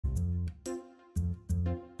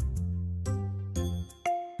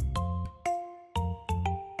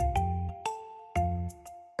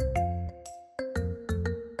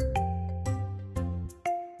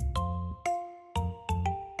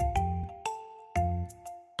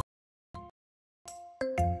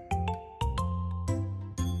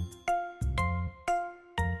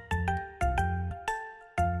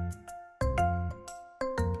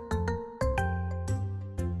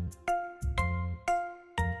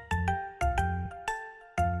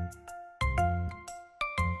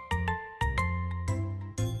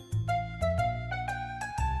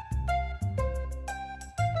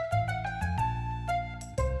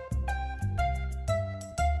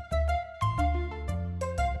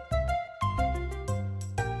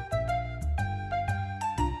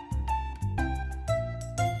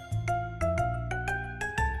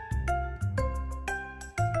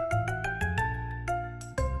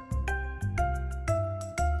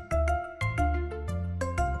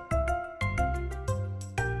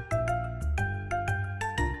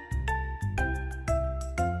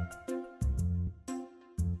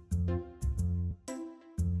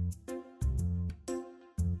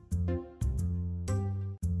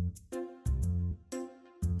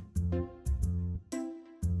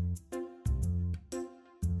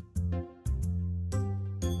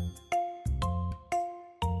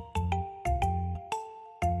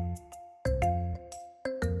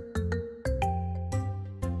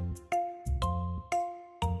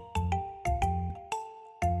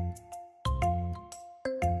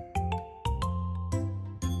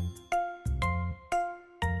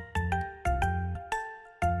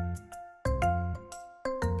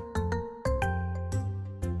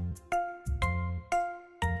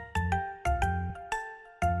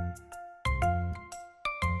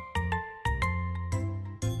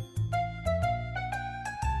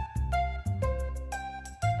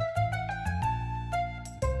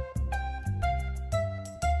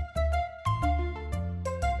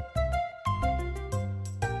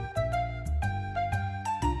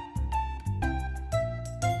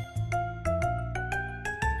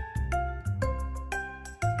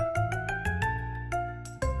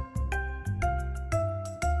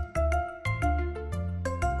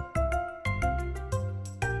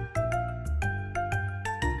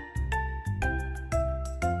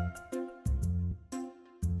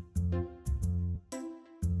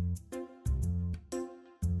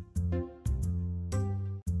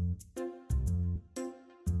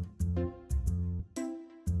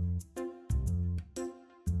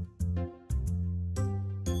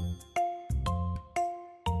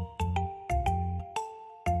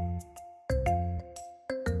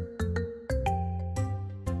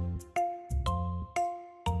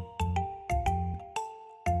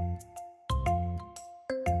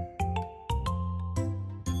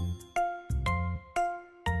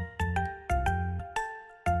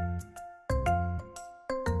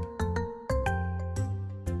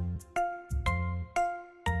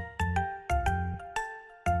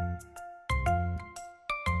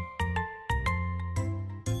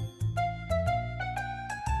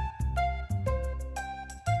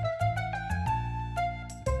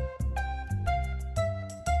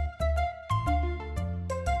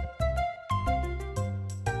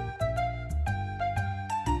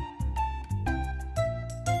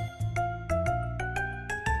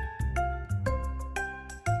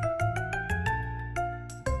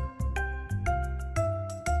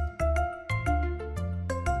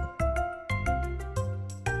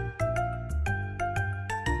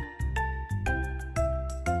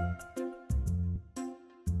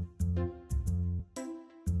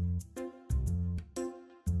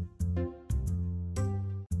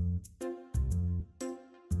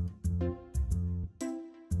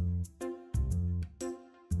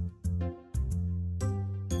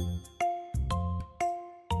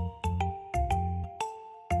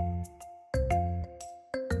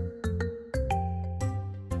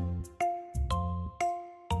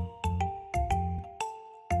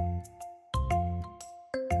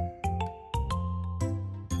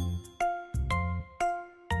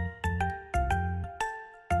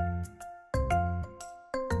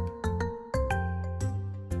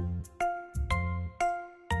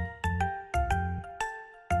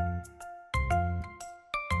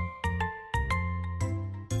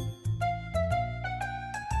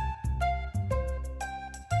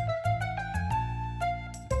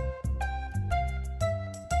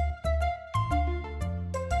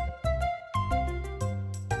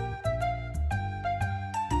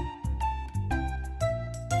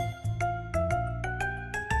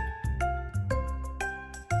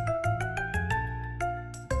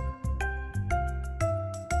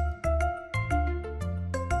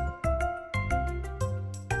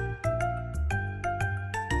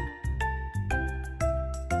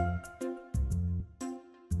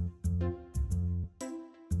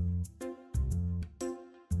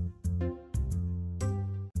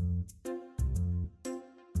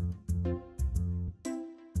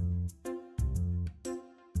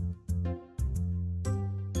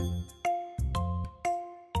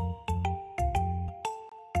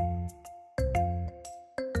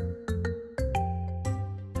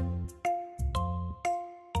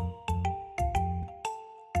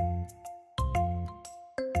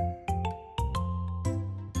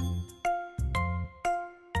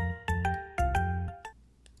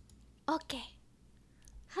Okay.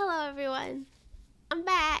 Hello, everyone. I'm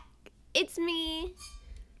back. It's me.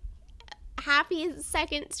 Happy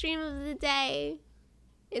second stream of the day.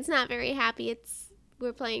 It's not very happy.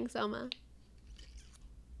 We're playing SOMA.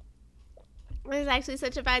 It was actually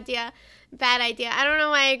such a bad idea. I don't know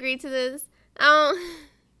why I agreed to this.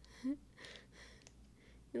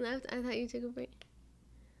 You left? I thought you took a break.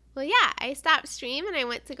 Well, yeah, I stopped stream and I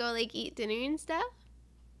went to go like eat dinner and stuff.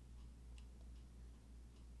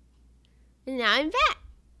 And now I'm back.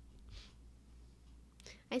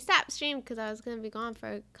 I stopped stream because I was gonna be gone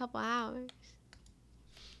for a couple hours.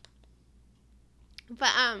 But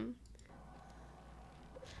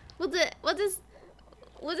we'll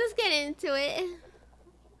just get into it.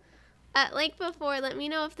 Like before, let me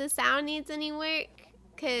know if the sound needs any work,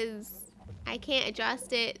 cause I can't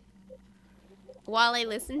adjust it while I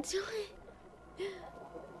listen to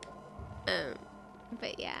it.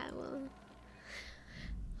 But yeah, well,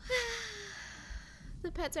 the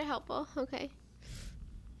pets are helpful. Okay.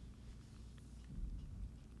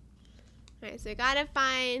 All right, so I gotta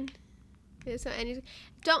find. So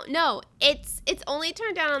don't know. It's only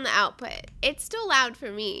turned down on the output. It's still loud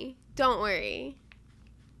for me. Don't worry.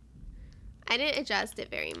 I didn't adjust it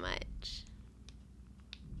very much.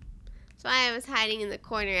 So I was hiding in the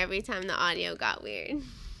corner every time the audio got weird.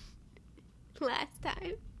 Last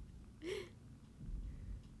time.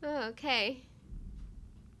 Oh, okay.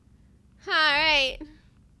 All right.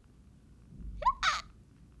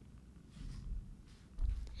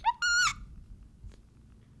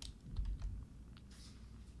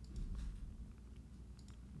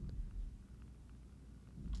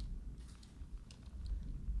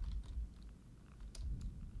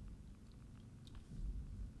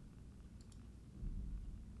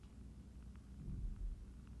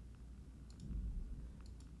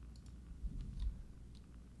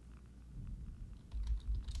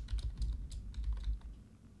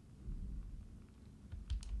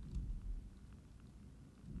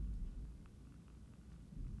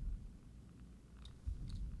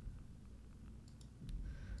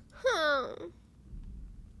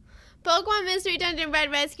 Pokemon Mystery Dungeon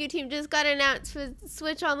Red Rescue Team just got announced for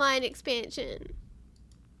Switch Online expansion.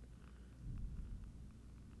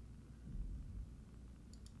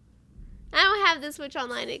 I don't have the Switch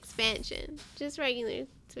Online expansion. Just regular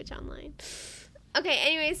Switch Online. Okay,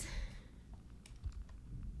 anyways.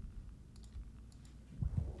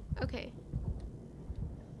 Okay.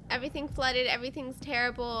 Everything flooded. Everything's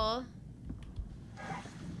terrible.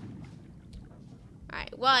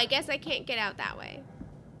 Alright, well, I guess I can't get out that way.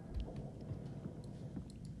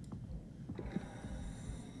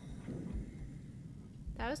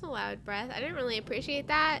 That was a loud breath. I didn't really appreciate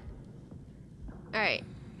that. Alright.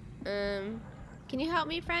 Can you help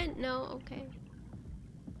me, friend? No? Okay.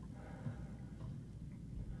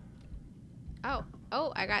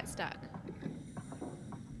 Oh, I got stuck.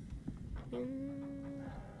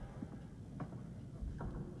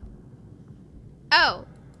 Oh.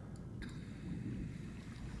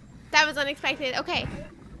 That was unexpected. Okay.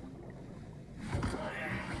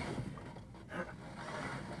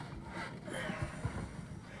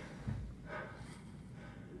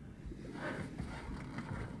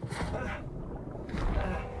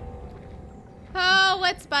 Oh,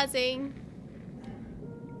 what's buzzing?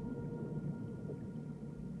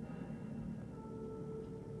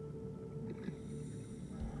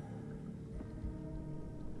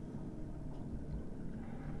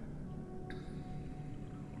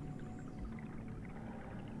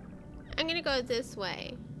 I'm gonna go this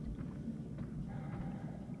way.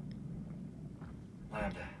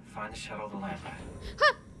 Lambda, find the shuttle to Lambda.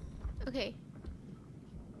 Huh! Okay.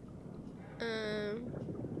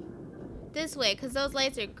 This way, because those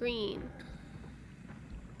lights are green.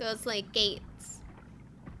 Those, like, gates.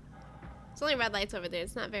 There's only red lights over there.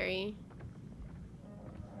 It's not very...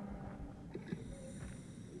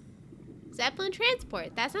 Zeppelin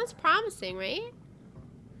transport. That sounds promising, right?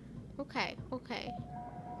 Okay, okay.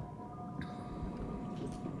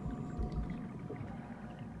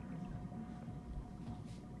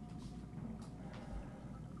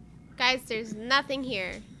 Guys, there's nothing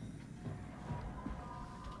here.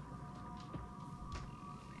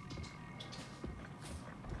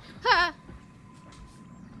 Ha!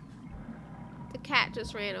 The cat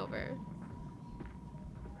just ran over.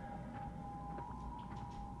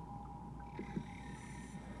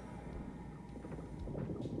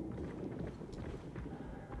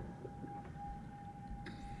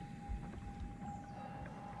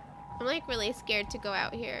 I'm like really scared to go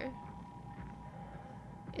out here.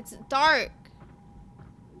 It's dark.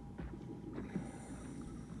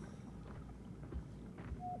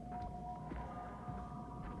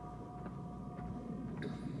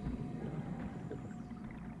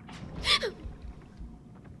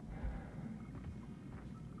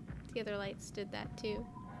 the other lights did that too.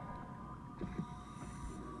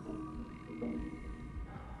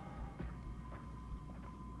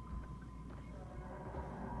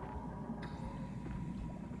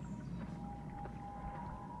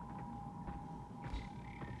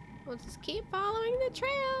 We'll just keep following the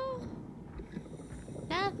trail.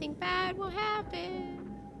 Nothing bad will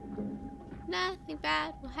happen. Nothing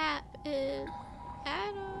bad will happen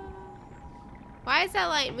at all. Why is that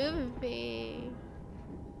light moving me?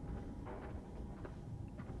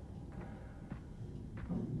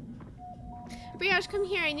 Brioche, come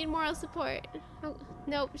here. I need moral support. Oh,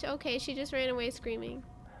 nope. Okay, she just ran away screaming.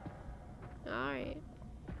 Alright.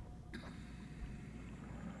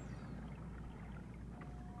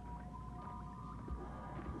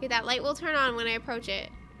 Okay, that light will turn on when I approach it.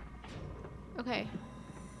 Okay.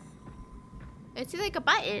 It's like a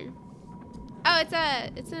button. Oh,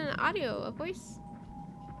 it's an audio, a voice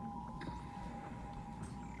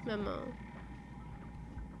memo.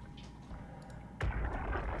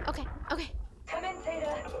 Okay, okay. Come in,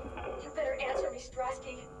 Theta. You better answer me,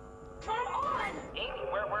 Strasky. Come on! Amy,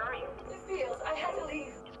 where are you? The fields. I had to leave.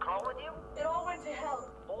 Is Carl with you? It all went to hell.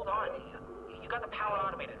 Hold on. You got the power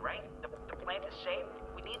automated, right? The plant is safe?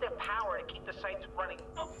 We need the power to keep the sites running.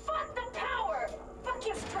 Oh, fuck the power! Fuck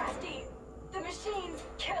you, Strasky! The machines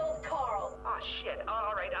killed Carl. Oh, shit.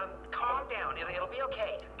 All right, calm down. It'll be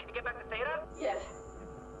okay. Can you get back to Theta? Yeah.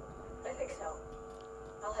 I think so.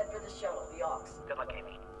 I'll head for the shuttle, the Aux. Good luck,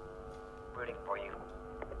 Amy. Rooting for you.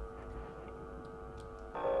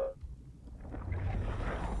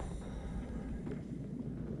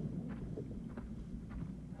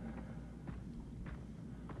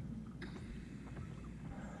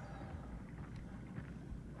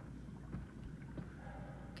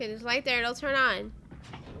 Okay, there's light there. It'll turn on.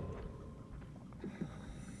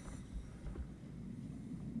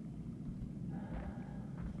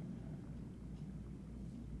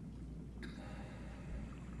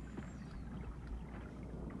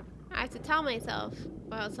 I have to tell myself,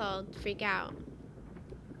 or else I'll freak out.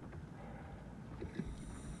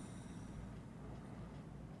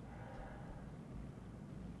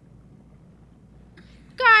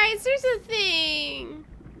 Guys, there's a thing.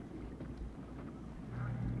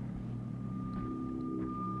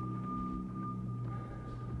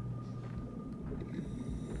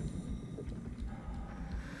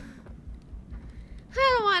 I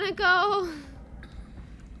don't want to go.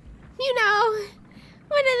 You know,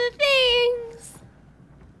 one of the things.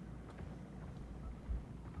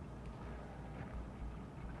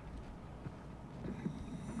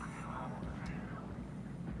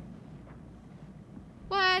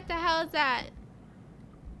 What the hell is that?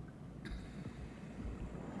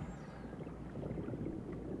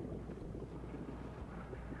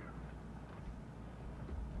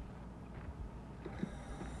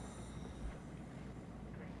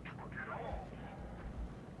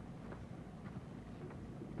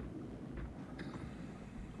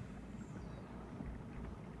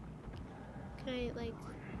 Can I, like...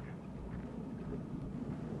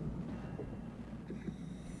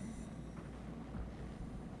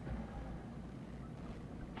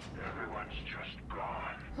 Everyone's just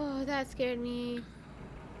gone. Oh, that scared me.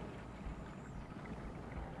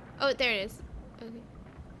 Oh, there it is. Okay.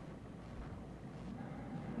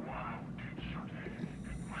 Wow, did something.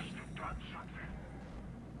 It must have done something.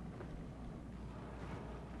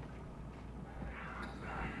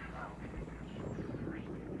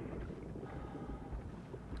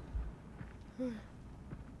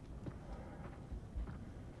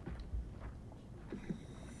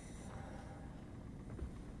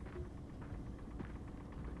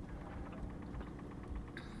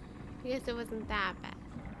 I guess it wasn't that bad.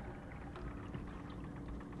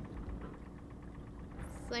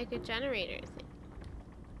 It's like a generator thing.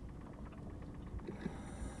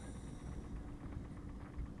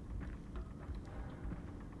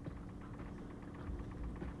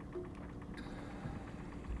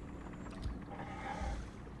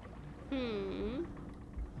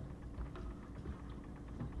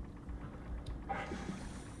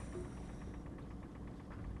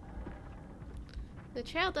 The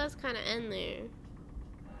trail does kind of end there.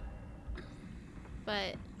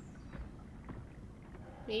 But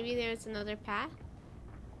maybe there's another path?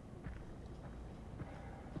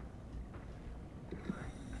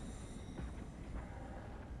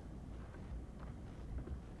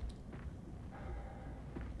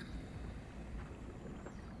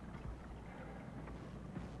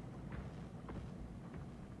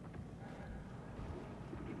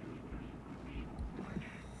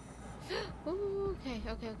 Ooh,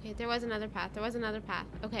 okay. There was another path.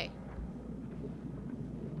 Okay.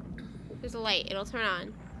 There's a light. It'll turn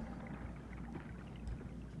on.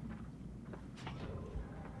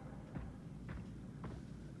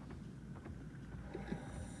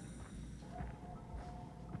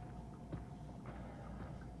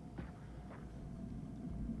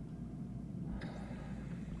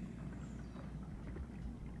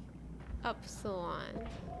 Upsilon.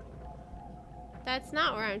 That's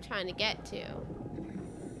not where I'm trying to get to.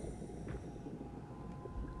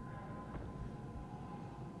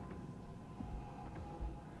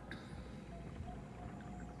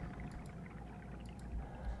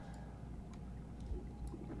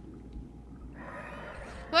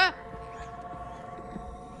 Ah!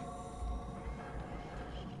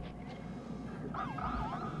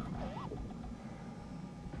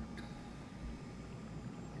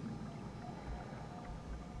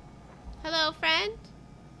 Hello, friend.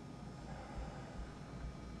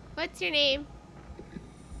 What's your name?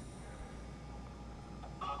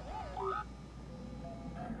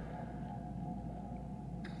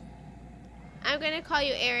 I'm gonna call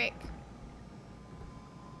you Eric.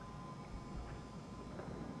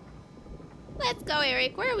 Let's go,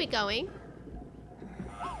 Eric. Where are we going?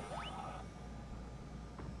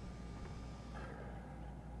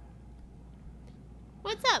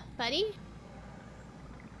 What's up, buddy?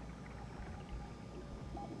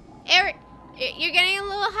 Eric, you're getting a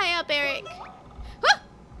little high up, Eric. Ah!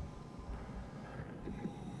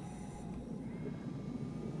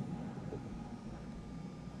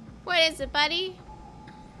 What is it, buddy?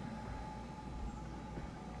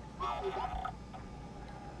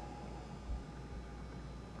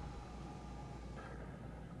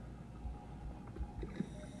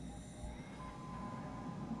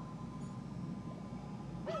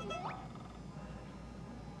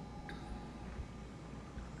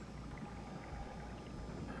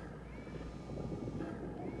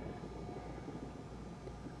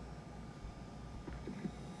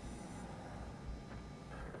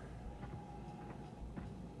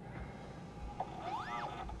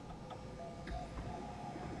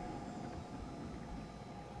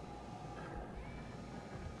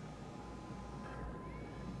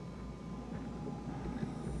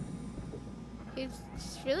 He's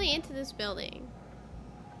just really into this building.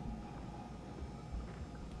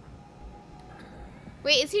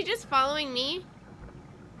 Wait, is he just following me?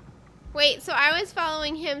 Wait, so I was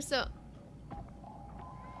following him, so...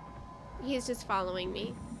 He's just following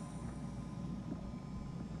me.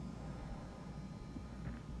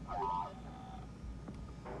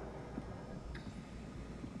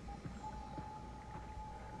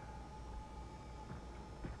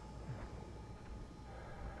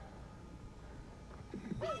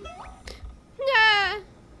 Nah.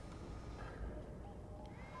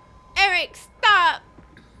 Eric, stop!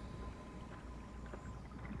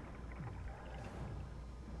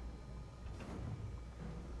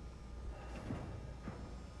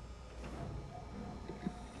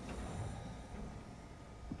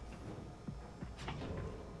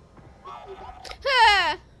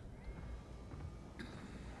 Ah.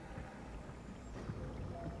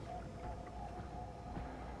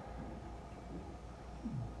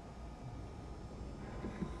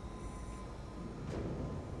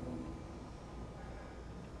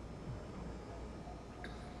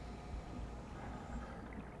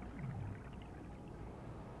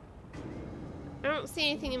 I don't see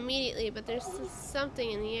anything immediately, but there's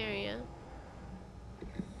something in the area.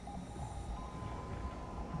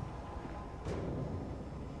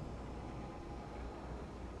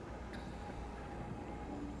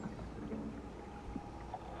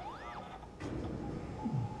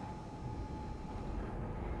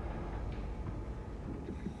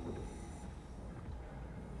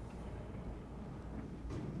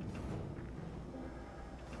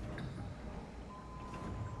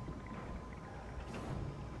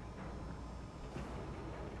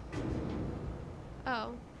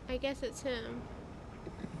 Oh, I guess it's him.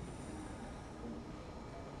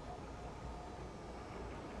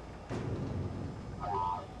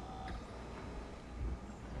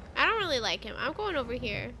 I don't really like him. I'm going over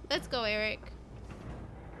here. Let's go, Eric.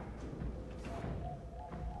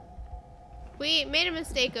 We made a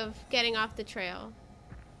mistake of getting off the trail.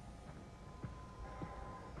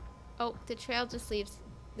 Oh, the trail just leads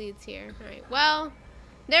here. Alright, well,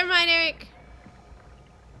 never mind, Eric.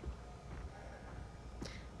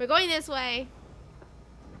 We're going this way.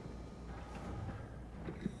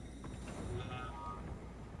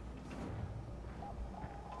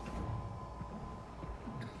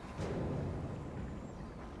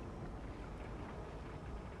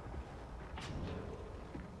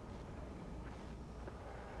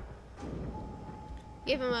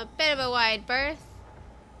 Give him a bit of a wide berth.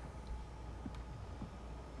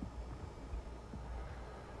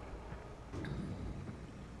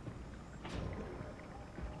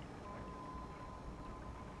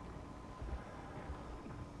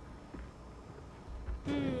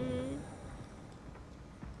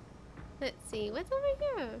 Let's see, what's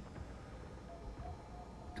over here?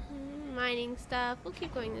 mining stuff. We'll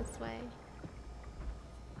keep going this way.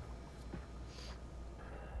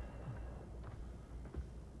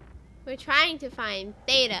 We're trying to find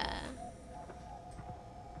Theta.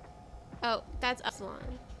 Oh, that's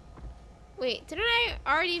Upsilon. Wait, didn't I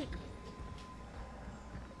already...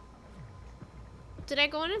 Did I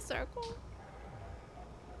go in a circle?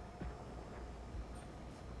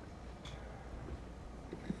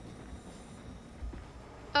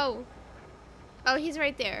 Oh. Oh, he's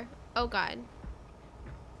right there. Oh, God.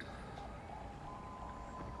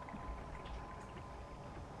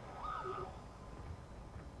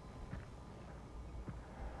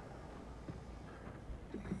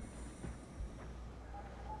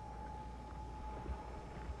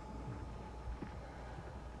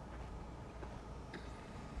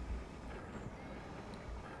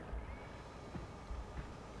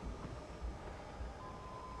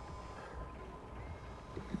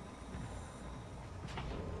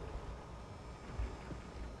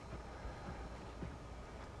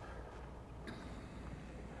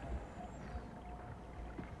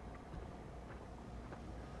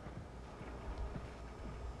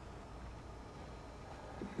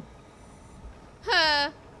 Huh.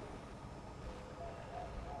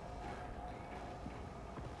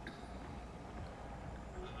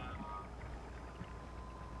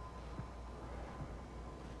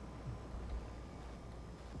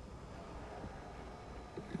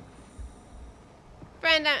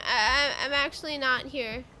 Friend, I'm actually not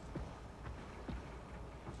here.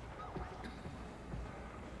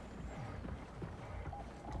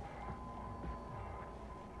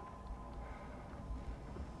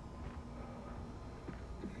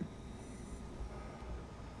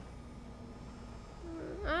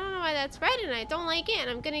 I don't know why that's red and I don't like it, and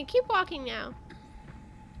I'm gonna keep walking now.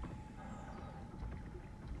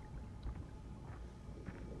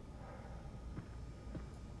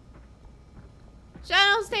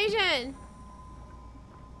 Shuttle station!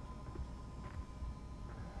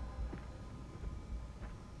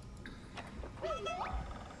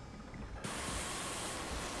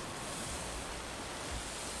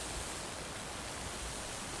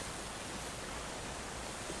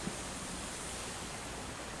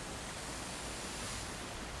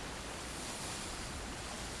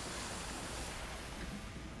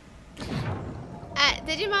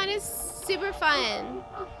 Digimon is super fun.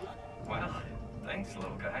 Well, thanks,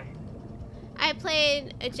 little guy. I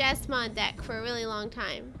played a Jessmon deck for a really long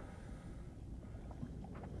time.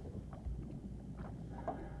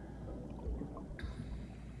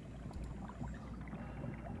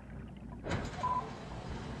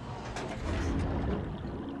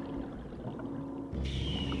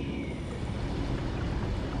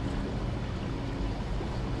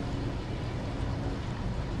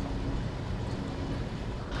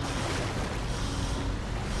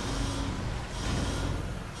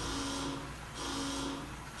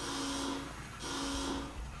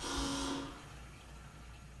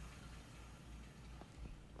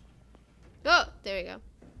 Oh, there we go.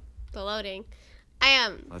 The loading.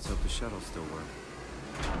 Let's hope the shuttle still works.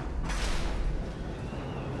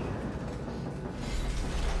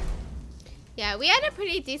 Yeah, we had a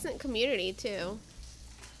pretty decent community too.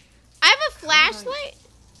 I have a flashlight.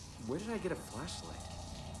 Where did I get a flashlight?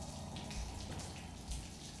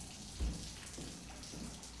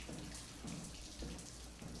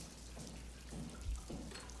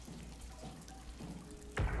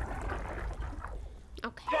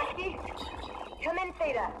 Okay. Jackie, come in,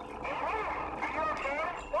 Theta.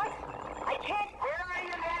 What? I can't. Where are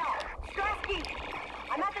you now? Strasky,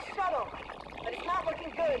 I'm at the shuttle, but it's not looking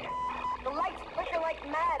good. The lights flicker like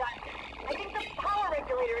mad. I think the power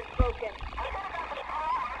regulator is broken.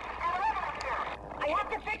 I have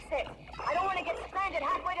to fix it. I don't want to get stranded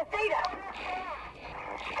halfway to Theta.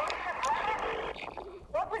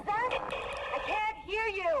 What was that? I can't hear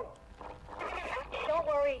you. Don't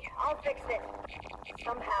worry, I'll fix it.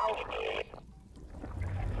 Somehow.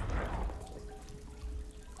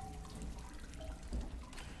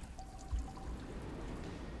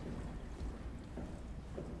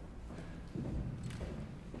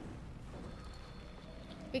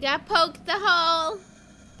 We got poked the hole.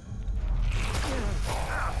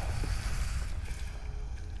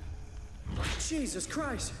 Jesus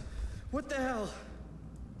Christ! What the hell?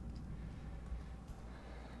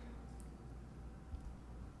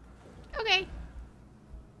 Okay.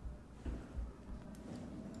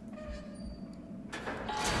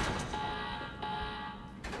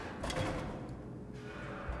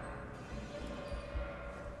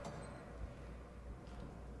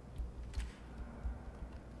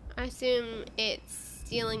 I assume it's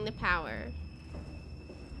stealing the power.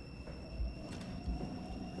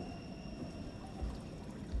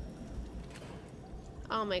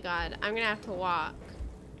 Oh my god, I'm gonna have to walk.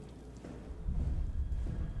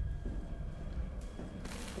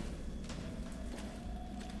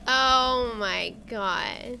 Oh my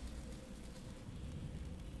god.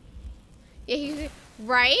 Yeah, he's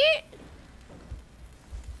right?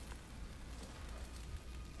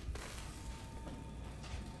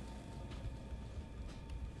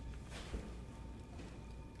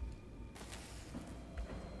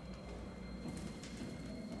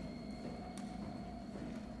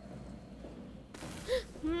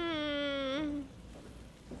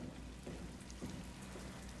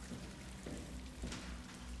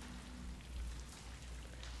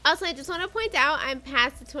 Also, I just want to point out I'm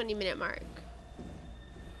past the 20-minute mark.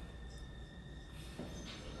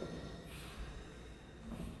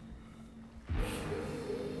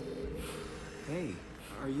 Hey,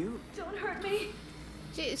 are you? Don't hurt me.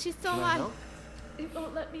 She's still Can I alive. help? It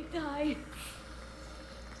won't let me die.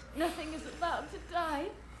 Nothing is allowed to die.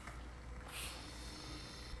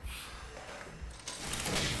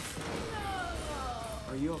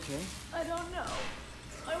 Are you okay? I don't know.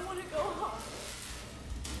 I want to go home.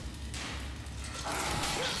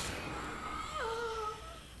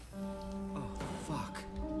 Oh, fuck.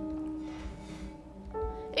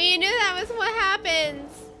 And you knew that was what happens.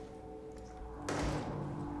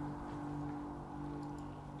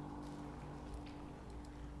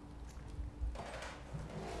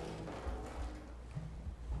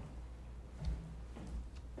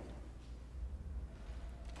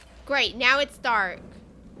 Great, now it's dark.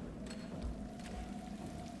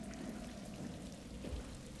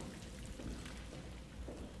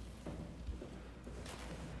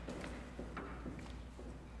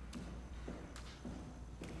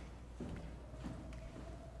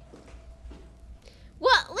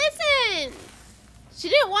 What? Listen! She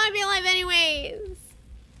didn't want to be alive anyways.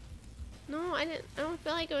 No, I don't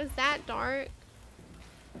feel like it was that dark.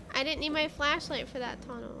 I didn't need my flashlight for that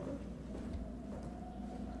tunnel.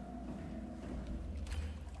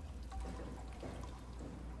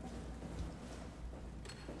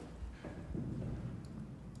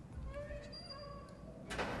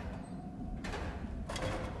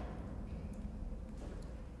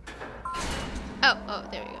 Oh,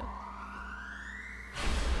 there we go.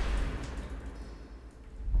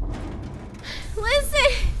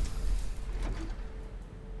 Listen!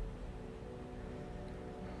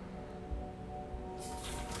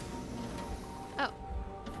 Oh.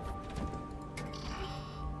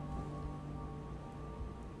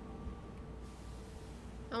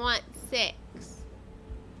 I want 6.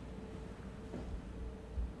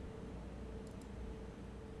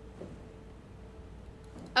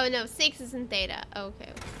 Oh no, 6 isn't theta. Okay.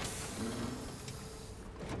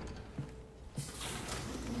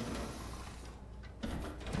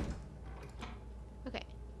 Okay.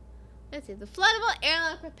 Let's see. The floatable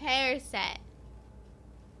airlock repair set.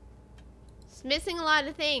 It's missing a lot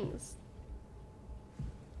of things.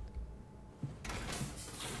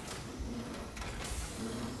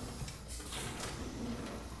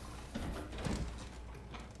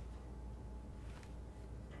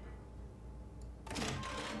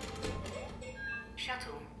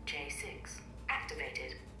 Shuttle J6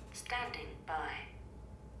 activated. Standing by.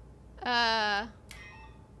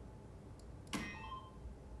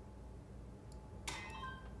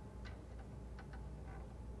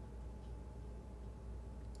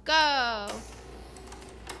 Go.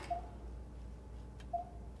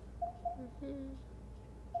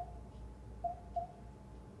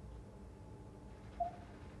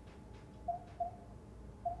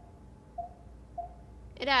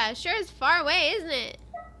 It sure is far away, isn't it?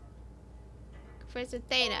 First with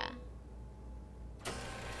theta.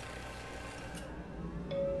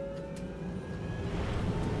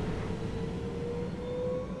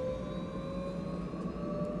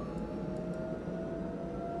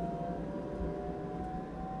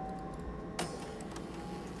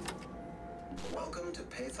 Welcome to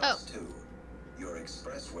Pathos 2, your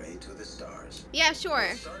expressway to the stars. Yeah, sure.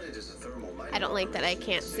 What started as a thermal mining I don't like that I operation in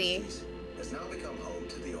can't the see. 60s has now become home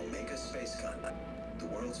to the Omega Space Gun, the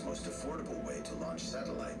world's most affordable way to launch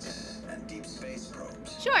satellites and deep space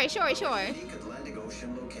probes. Sure. Our unique Atlantic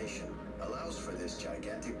Ocean location allows for this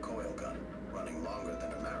gigantic coil gun, running longer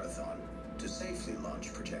than a marathon, to safely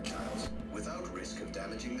launch projectiles without risk of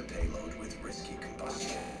damaging the payload with risky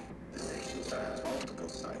combustion. The station spans multiple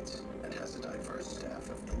sites and has a diverse staff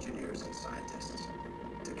of engineers and scientists.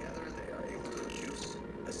 Together, they are able to produce,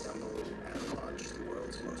 assemble, and launch the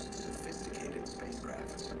world's most sophisticated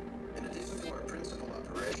spacecrafts. In addition to our principal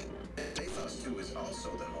operation, Pathos 2 is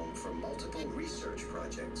also the home for multiple research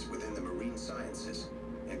projects within the marine sciences,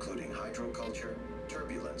 including hydroculture,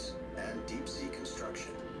 turbulence, and deep-sea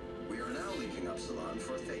construction. We are now leaving Upsilon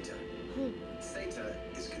for Theta. Theta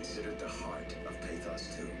is considered the heart of Pathos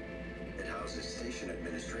 2. It houses station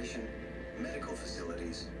administration, medical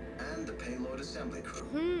facilities, and the payload assembly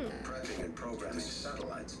crew, prepping and programming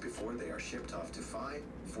satellites before they are shipped off to Phi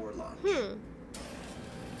for launch.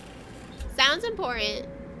 Sounds important.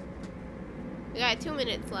 We got 2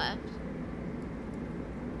 minutes left.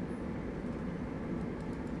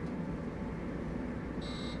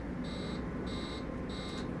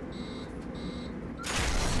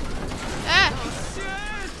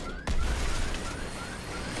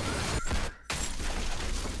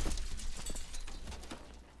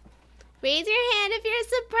 Raise your hand if you're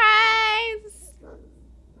surprised.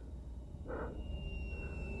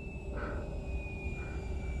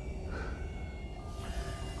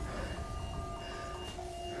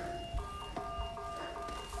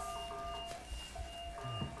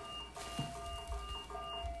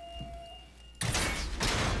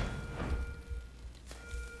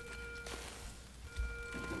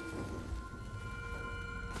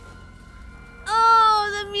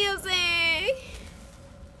 Oh, the music.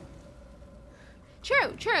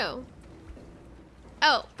 True.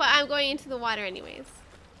 Oh, but I'm going into the water anyways.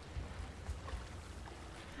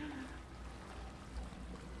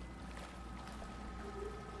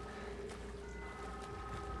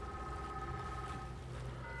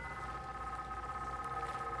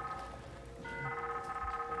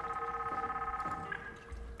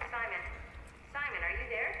 Simon, are you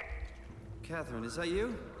there? Catherine, is that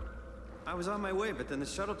you? I was on my way, but then the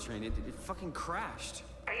shuttle train, it fucking crashed.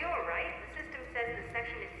 Are you alright? The system says the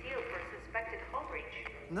section is sealed for suspected hull breach.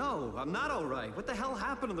 No, I'm not alright. What the hell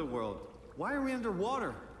happened to the world? Why are we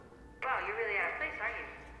underwater? Wow, you're really out of place, aren't you?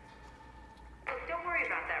 Look, don't worry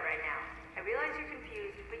about that right now. I realize you're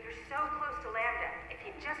confused, but you're so close to Lambda. If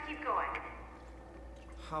you just keep going.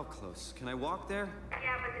 How close? Can I walk there?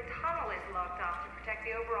 Yeah, but the tunnel is locked off to protect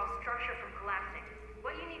the overall structure from collapsing.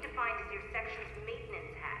 What you need to find is your section's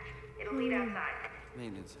maintenance hatch. It'll lead outside.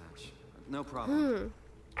 Maintenance hatch. No problem. What is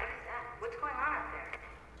that? What's going on out there?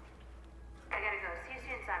 I gotta go. See you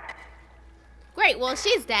soon, Simon. Great, well,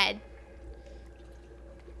 she's dead.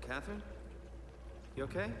 Catherine? You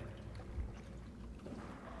okay?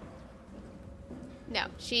 No,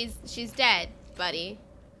 she's dead, buddy.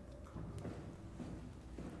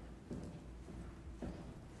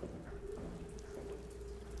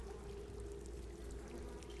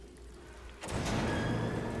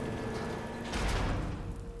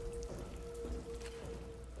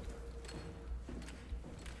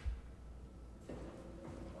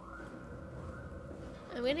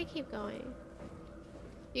 I'm gonna keep going.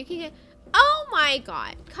 You can get. Oh my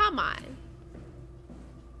god, come on.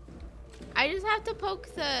 I just have to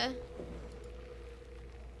poke the.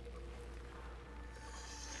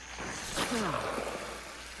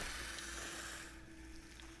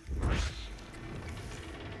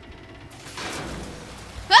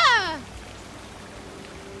 Ah!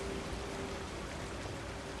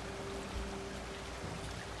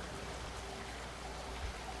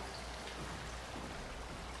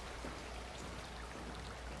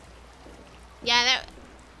 Yeah, that.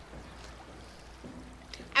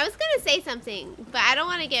 I was gonna say something, but I don't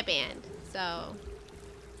want to get banned, so.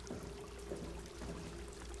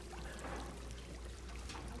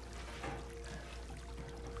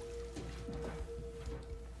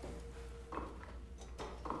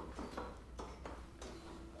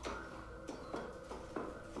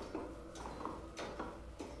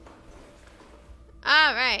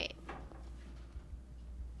 All right.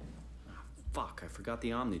 Fuck, I forgot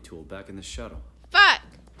the Omni tool back in the shuttle. Fuck.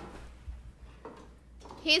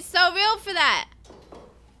 He's so real for that.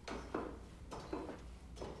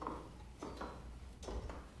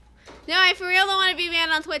 No, I for real don't want to be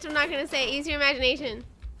banned on Twitch. I'm not going to say it. Use your imagination.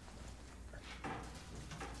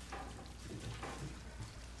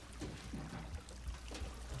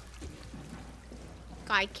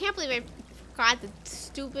 God, I can't believe I forgot the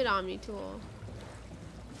stupid Omni tool.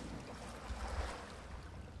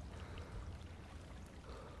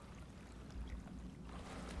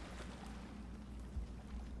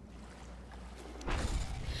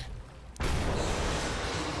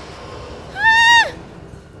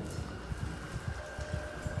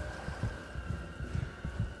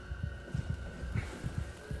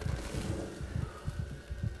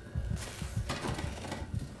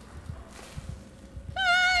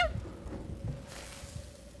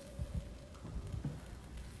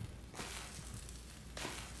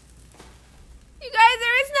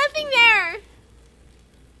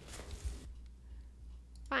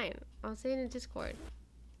 I'll say it in Discord.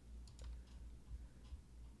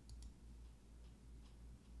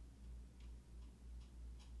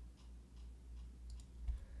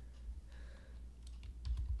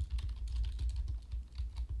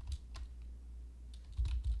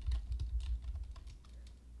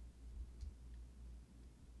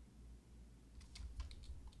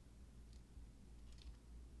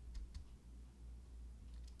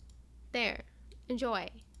 There. Enjoy. Are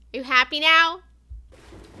you happy now?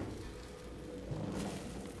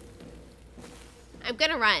 I'm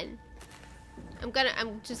gonna run. I'm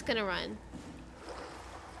just gonna run.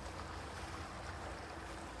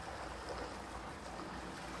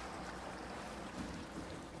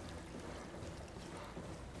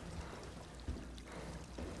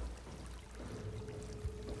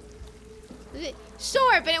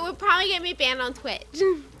 Sure, but it would probably get me banned on Twitch.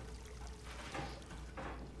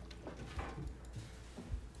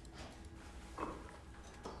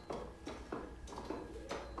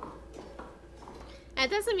 That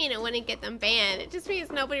doesn't mean it wouldn't get them banned. It just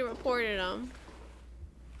means nobody reported them.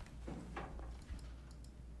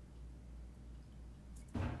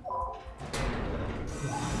 Here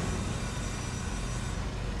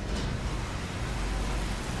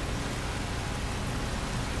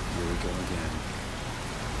we go again.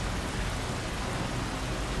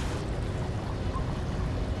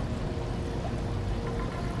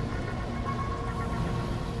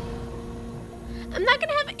 I'm not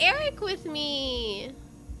gonna have Eric with me.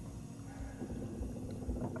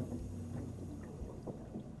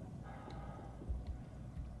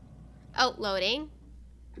 Oh, loading.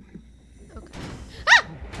 Okay. Ah!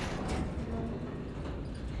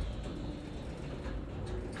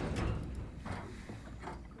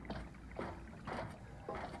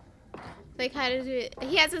 Like how to do it.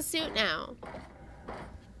 He has a suit now.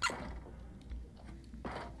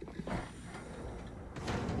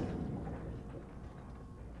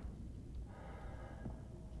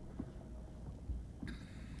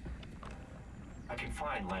 I can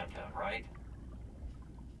find Lambda, right?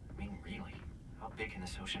 I mean, really, how big can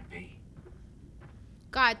this ocean be?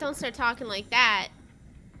 God, don't start talking like that.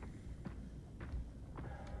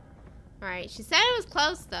 Alright, she said it was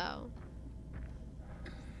close though.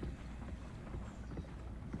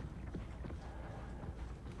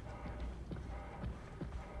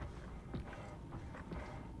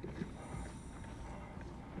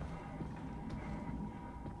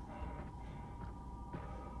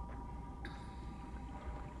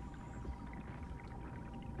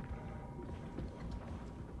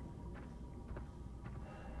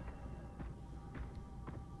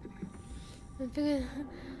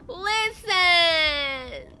 Listen!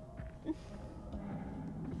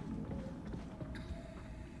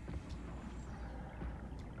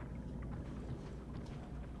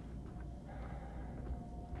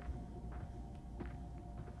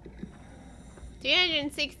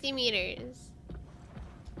 360 meters.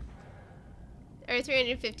 Or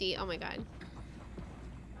 350, oh my god.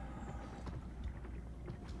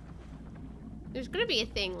 There's gonna be a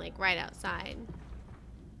thing like right outside.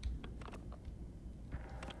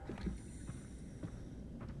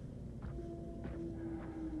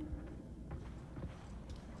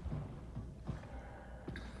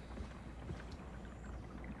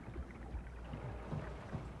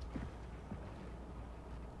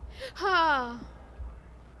 Oh.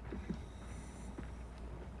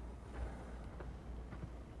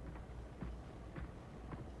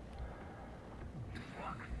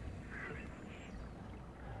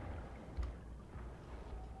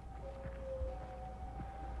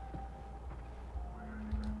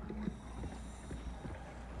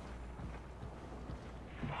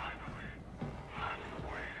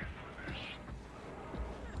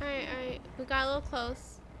 Alright, we got a little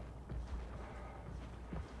close.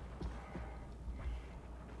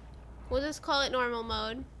 We'll just call it normal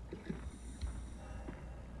mode.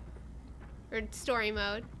 Or story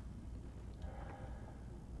mode.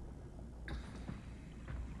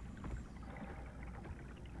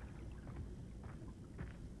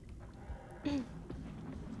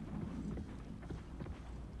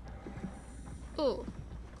 Ooh.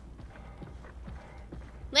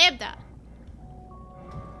 Lambda.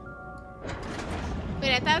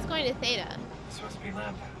 Wait, I thought I was going to Theta. It's supposed to be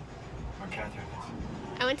Lambda, where Catherine is.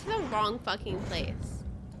 I went to the wrong fucking place.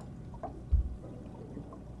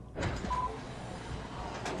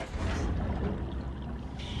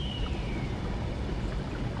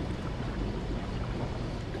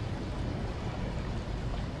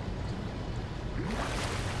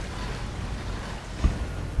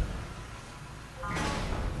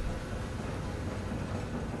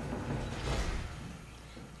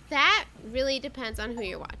 That really depends on who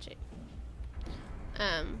you're watching.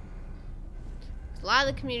 A lot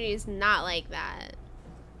of the community is not like that.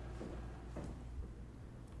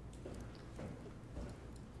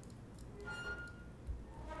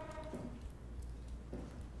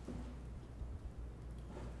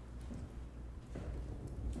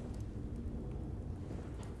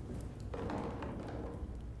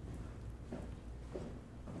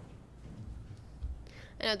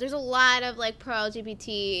 I know there's a lot of like pro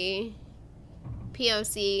LGBT,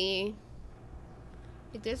 POC.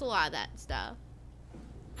 Like, there's a lot of that stuff.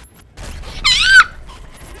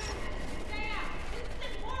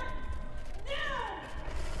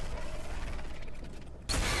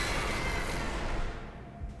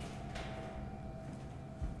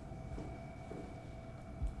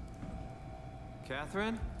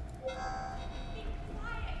 Catherine?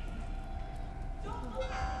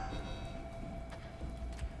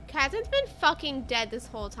 Catherine's been fucking dead this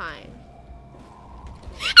whole time.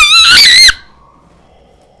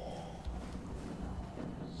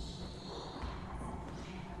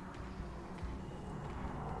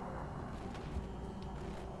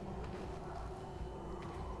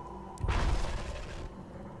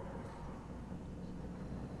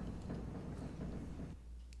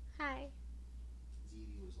 Hi.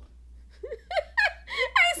 ZD was like,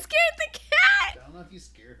 I scared the cat! I don't know if you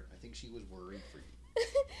scared her. I think she was worried for you.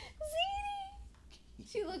 Zedie!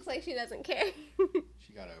 She looks like she doesn't care.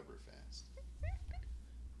 She got over it fast.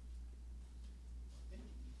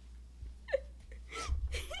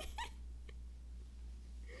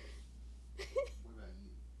 What about you?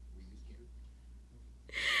 Were you scared?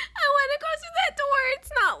 I want to go through that door.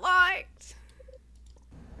 It's not locked.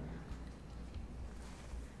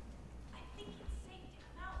 I think it's safe to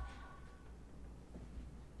come out now.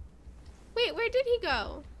 Wait, where did he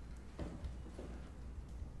go?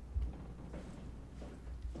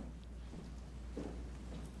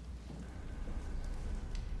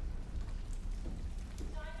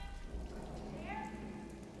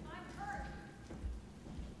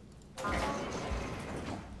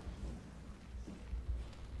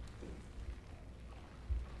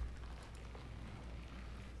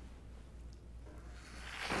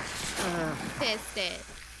 Pissed it.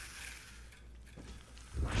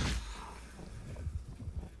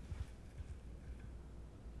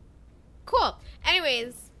 Cool.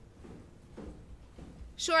 Anyways,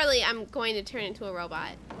 surely I'm going to turn into a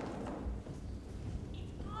robot.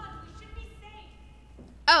 It's gone. We should be safe.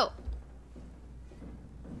 Oh.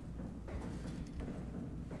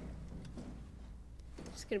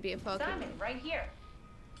 It's gonna be a fucking. Simon, right here.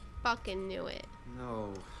 Fucking knew it.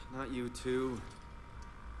 No, not you two.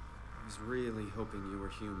 I was really hoping you were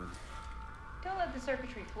human. Don't let the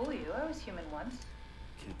circuitry fool you. I was human once.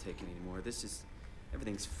 Can't take it anymore.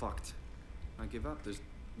 Everything's fucked. I give up. There's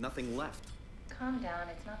nothing left. Calm down.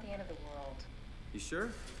 It's not the end of the world. You sure?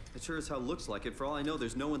 It sure as hell looks like it. For all I know,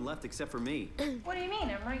 there's no one left except for me. What do you mean?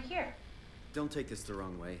 I'm right here. Don't take this the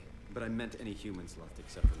wrong way, but I meant any humans left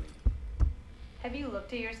except for me. Have you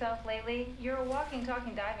looked at yourself lately? You're a walking,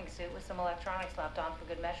 talking diving suit with some electronics slapped on for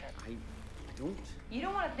good measure. I don't. You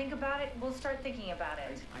don't want to think about it? We'll start thinking about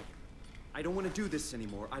it. I don't want to do this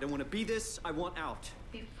anymore. I don't want to be this. I want out.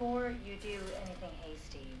 Before you do anything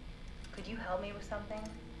hasty, could you help me with something?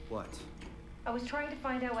 What? I was trying to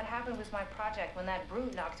find out what happened with my project when that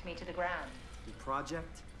brute knocked me to the ground. Your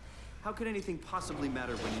project? How could anything possibly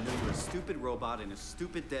matter when you know you're a stupid robot in a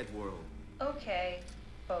stupid dead world? Okay,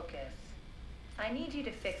 focus. I need you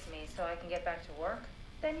to fix me so I can get back to work.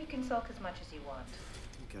 Then you can sulk as much as you want.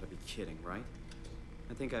 You gotta be kidding, right?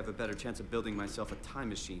 I think I have a better chance of building myself a time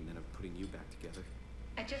machine than of putting you back together.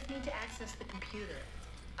 I just need to access the computer.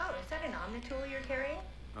 Oh, is that an Omnitool you're carrying?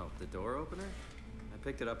 Oh, the door opener? I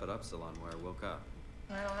picked it up at Upsilon where I woke up.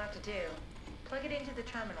 That'll have to do. Plug it into the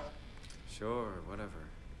terminal. Sure, whatever.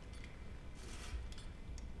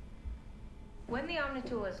 When the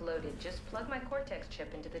Omnitool is loaded, just plug my Cortex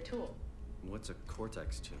chip into the tool. What's a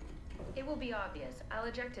Cortex chip? It will be obvious. I'll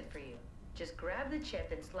eject it for you. Just grab the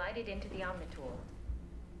chip and slide it into the Omnitool.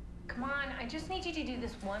 Come on, I just need you to do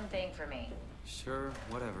this one thing for me. Sure,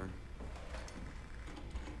 whatever.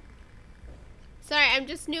 Sorry, I'm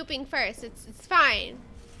just snooping first. It's fine.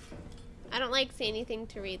 I don't like seeing anything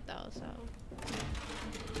to read though, so.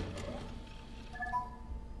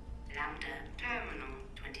 Lambda Terminal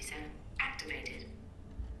 27 activated.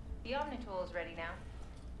 The Omnitool is ready now.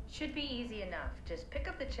 Should be easy enough. Just pick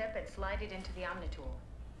up the chip and slide it into the Omnitool.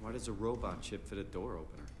 Why does a robot chip fit a door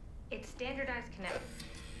opener? It's standardized connect.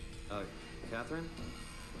 Catherine?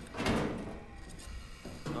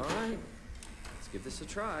 All right, let's give this a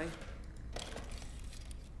try.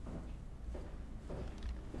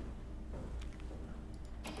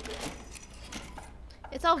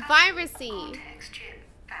 It's all virusy. Cortex chip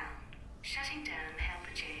found. Shutting down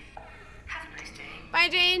helper chain. Have a nice day. Bye,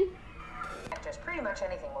 Jane. Just pretty much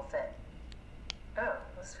anything will fit. Oh,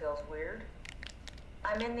 this feels weird.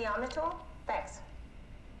 I'm in the Omnitool? Thanks.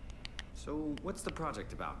 So, what's the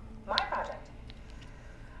project about? My project?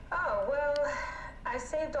 Oh, well, I I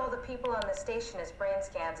saved all the people on the station as brain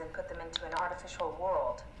scans and put them into an artificial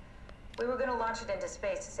world. We were gonna launch it into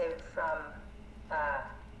space to save it from,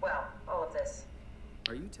 well, all of this.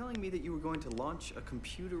 Are you telling me that you were going to launch a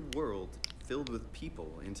computer world filled with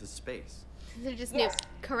people into space? They're just Yes.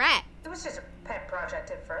 correct. It was just a pet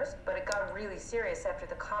project at first, but it got really serious after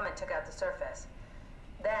the comet took out the surface.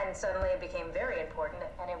 Then suddenly it became very important,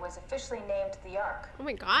 and it was officially named the Ark. Oh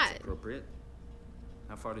my god. Appropriate.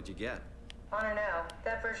 How far did you get? I don't know.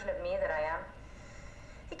 That version of me that I am.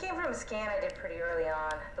 It came from a scan I did pretty early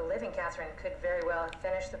on. The living Catherine could very well have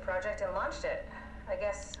finished the project and launched it. I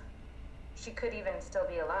guess she could even still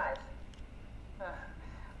be alive.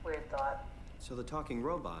 Weird thought. So the talking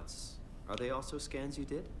robots, are they also scans you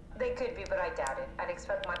did? They could be, but I doubt it. I'd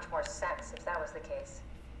expect much more sense if that was the case.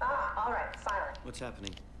 All right, finally. What's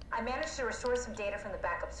happening? I managed to restore some data from the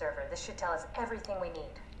backup server. This should tell us everything we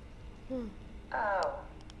need. Oh.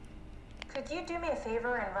 Could you do me a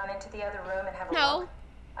favor and run into the other room and have a look?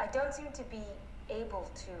 I don't seem to be able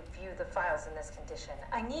to view the files in this condition.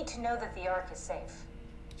 I need to know that the Ark is safe.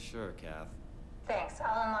 Sure, Kath. Thanks.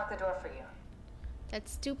 I'll unlock the door for you. That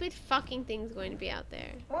stupid fucking thing's going to be out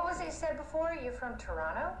there. What was it you said before? You're from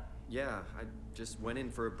Toronto? Yeah, I just went in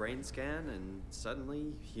for a brain scan and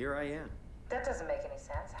suddenly here I am. That doesn't make any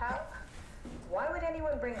sense. How? Why would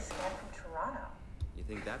anyone bring a scan from Toronto? You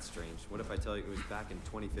think that's strange? What if I tell you it was back in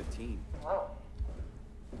 2015? Whoa.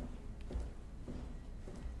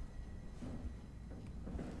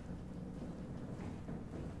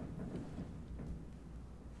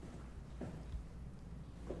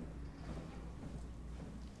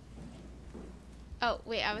 Oh,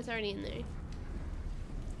 wait, I was already in there.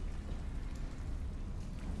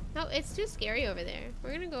 No, it's too scary over there.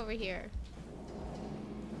 We're gonna go over here.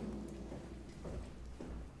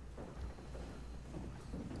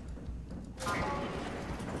 Don't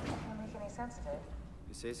make any sense of it.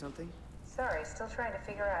 You say something? Sorry, still trying to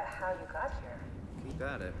figure out how you got here. Keep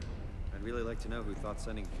at it. I'd really like to know who thought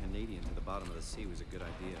sending a Canadian to the bottom of the sea was a good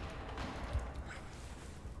idea.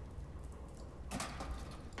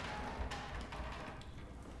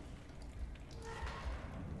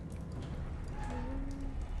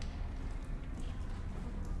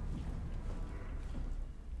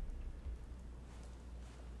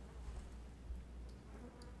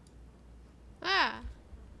 Ah.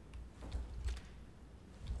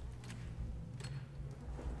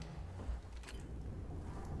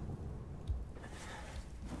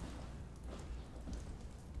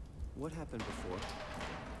 What happened before?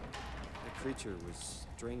 The creature was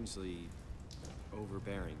strangely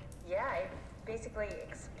overbearing. Yeah, it basically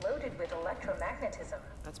exploded with electromagnetism.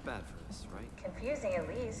 That's bad for us, right? Confusing at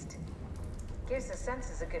least. Gives the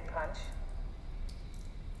senses a good punch.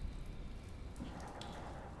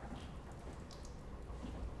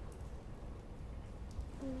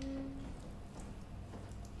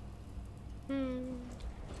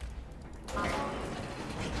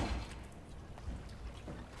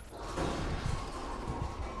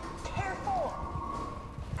 Careful!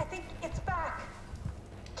 I think it's back.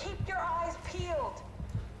 Keep your eyes peeled.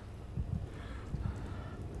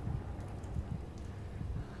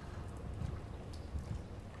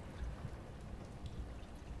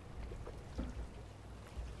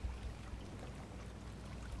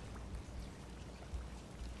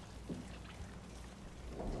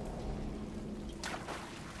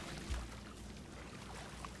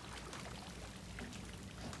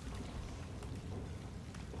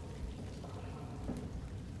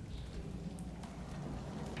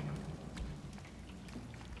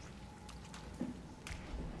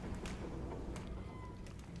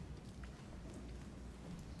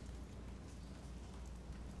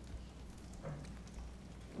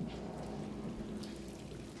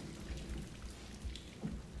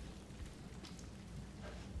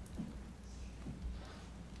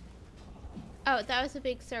 Oh, that was a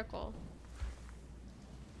big circle.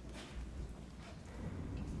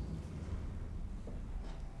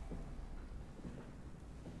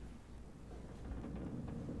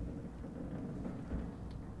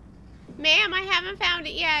 Ma'am, I haven't found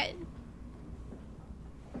it yet.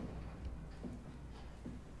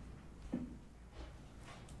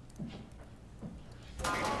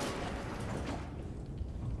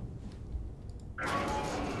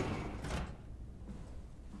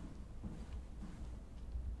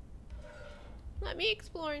 Let me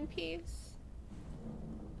explore in peace.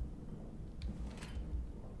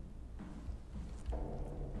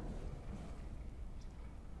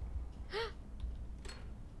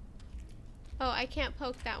 Oh, I can't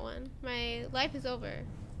poke that one. My life is over.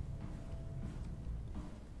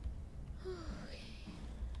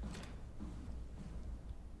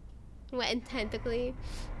 Wet and tentacly.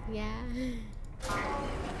 Yeah.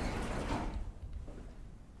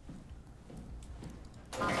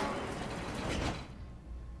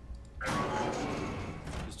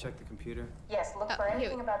 Just check the computer. Yes, look for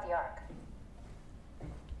anything about the Ark.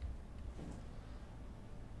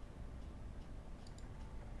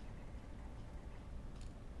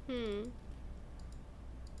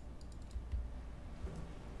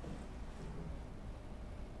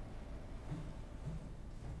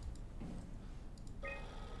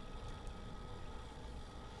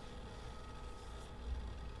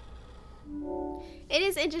 It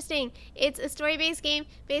is interesting. It's a story-based game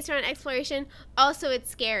based around exploration. Also, it's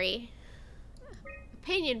scary.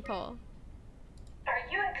 Opinion poll. Are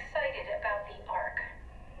you excited about the Ark?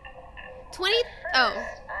 20.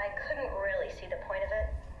 I couldn't really see the point of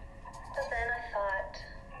it. But then I thought,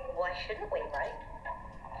 why shouldn't we, right?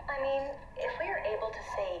 I mean, if we are able to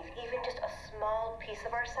save even just a small piece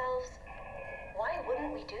of ourselves, why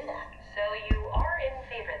wouldn't we do that? So you are in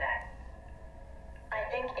favor then? I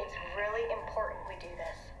think it's really important we do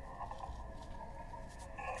this.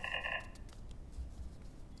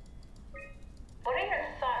 What are your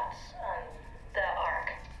thoughts on the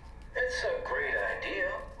Ark? It's a great idea.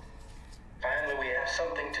 Finally, we have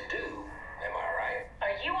something to do. Am I right?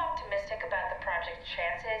 Are you optimistic about the project's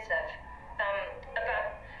chances of,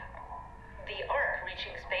 about the Ark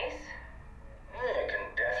reaching space? It can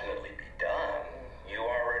definitely be done. You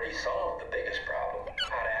already solved the biggest problem.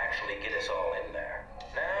 How to actually get us all in there.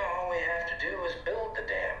 Now all we have to do is build the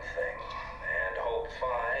damn thing. And hope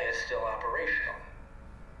Phi is still operational.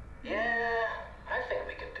 Yeah, I think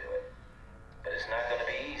we can do it. But it's not gonna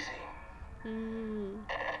be easy.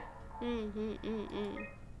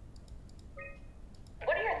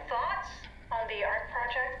 What are your thoughts on the Ark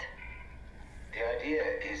project? The idea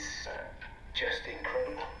is just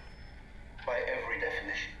incredible. By every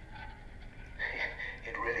definition.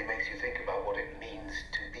 It really makes you think about what it means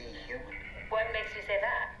to be human. What makes you say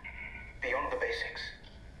that? Beyond the basics,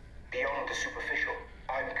 beyond the superficial,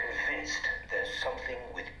 I'm convinced there's something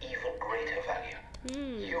with even greater value.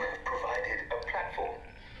 You have provided a platform,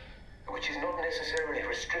 which is not necessarily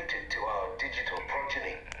restricted to our digital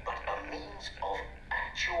progeny, but a means of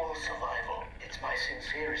actual survival. It's my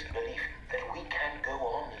sincerest belief that we can go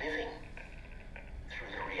on living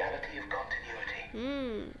through the reality of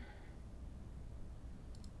continuity.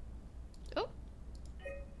 Oh.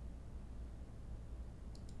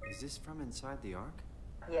 Is this from inside the Ark?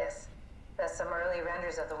 Yes. That's some early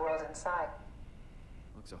renders of the world inside.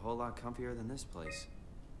 Looks a whole lot comfier than this place.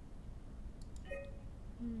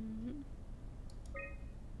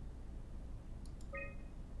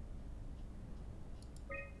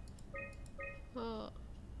 Oh.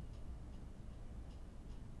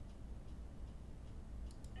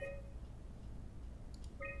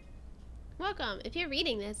 Welcome. If you're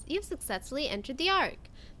reading this, you've successfully entered the Ark.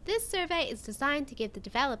 This survey is designed to give the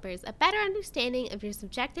developers a better understanding of your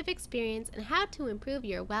subjective experience and how to improve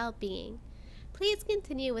your well-being. Please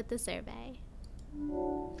continue with the survey.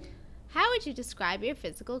 How would you describe your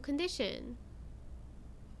physical condition?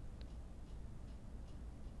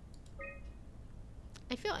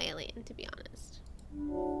 I feel alien, to be honest.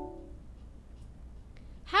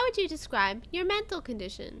 How would you describe your mental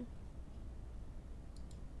condition?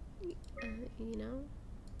 You know?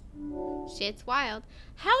 Shit's wild.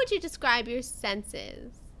 How would you describe your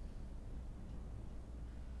senses?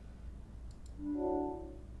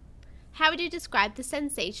 How would you describe the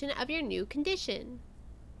sensation of your new condition?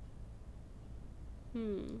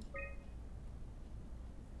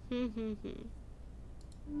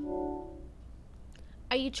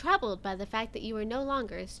 Are you troubled by the fact that you are no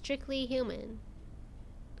longer strictly human?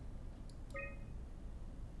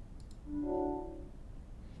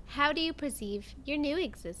 How do you perceive your new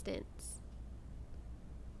existence?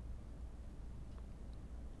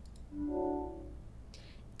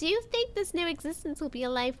 Do you think this new existence will be a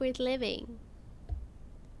life worth living?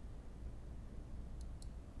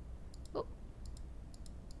 Oh.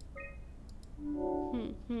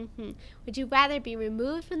 Would you rather be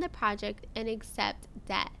removed from the project and accept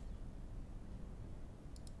death?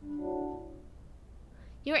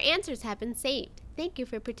 Your answers have been saved. Thank you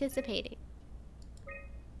for participating.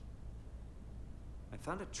 I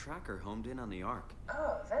found a tracker homed in on the Ark.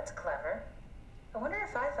 Oh, that's clever. I wonder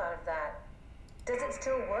if I thought of that. Does it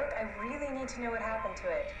still work? I really need to know what happened to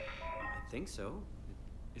it. I think so.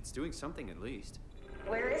 It's doing something at least.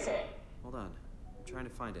 Where is it? Hold on. I'm trying to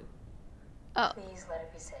find it. Oh. Please let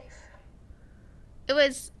it be safe. It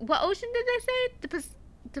was, what ocean did they say?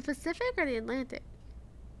 The Pacific or the Atlantic?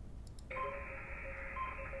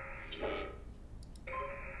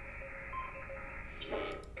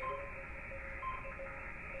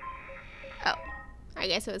 I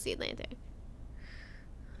guess it was the Atlantic.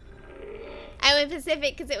 I went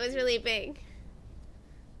Pacific because it was really big.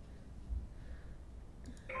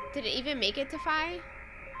 Did it even make it to Phi?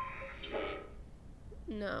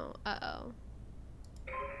 No. Uh-oh.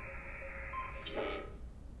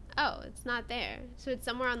 Oh, it's not there. So it's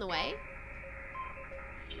somewhere on the way?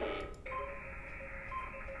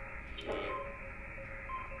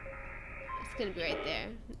 It's gonna be right there.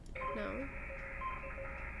 No.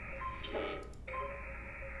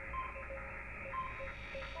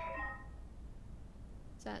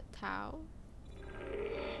 Is that Tau?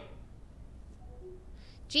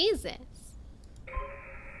 Jesus.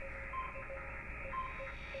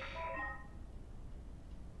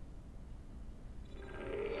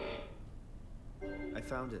 I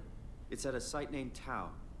found it. It's at a site named Tau.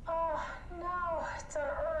 Oh, no, it's on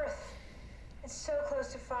Earth. It's so close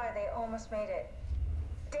to Phi, they almost made it.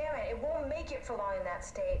 Damn it, it won't make it for long in that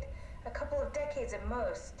state. A couple of decades at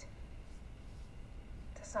most.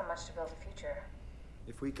 That's not much to build a future.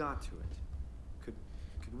 If we got to it,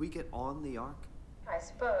 could we get on the Ark? I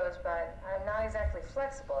suppose, but I'm not exactly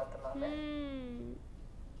flexible at the moment.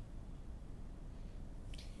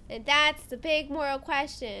 And that's the big moral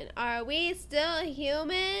question. Are we still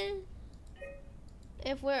human?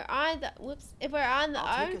 If we're on the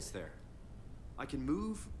I'll Ark? take us there. I can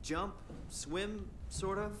move, jump, swim,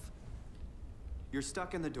 sort of. You're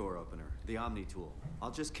stuck in the door opener, the Omni tool.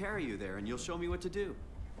 I'll just carry you there and you'll show me what to do.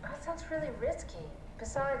 That sounds really risky.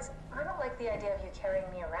 Besides, I don't like the idea of you carrying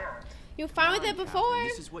me around. You were fine with it before? Catherine,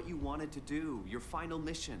 this is what you wanted to do. Your final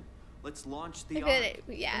mission. Let's launch the Ark.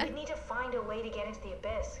 Yeah. We need to find a way to get into the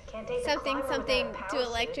abyss. Can't take Something the climber without a power to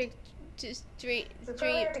electric just We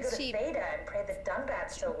probably have to go to Theta and pray the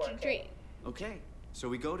Dunbat's still working. Okay, so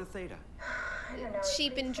we go to Theta. I don't know.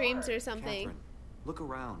 Sheep in dreams or something. Catherine, look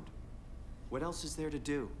around. What else is there to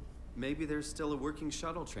do? Maybe there's still a working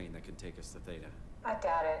shuttle train that can take us to Theta. I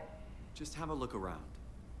doubt it. Just have a look around.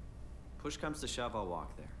 Push comes to shove, I'll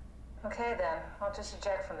walk there. Okay then, I'll just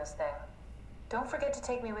eject from this thing. Don't forget to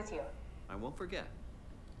take me with you. I won't forget.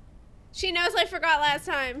 She knows I forgot last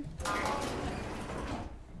time.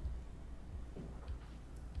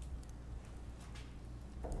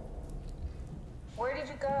 Where did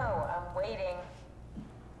you go? I'm waiting.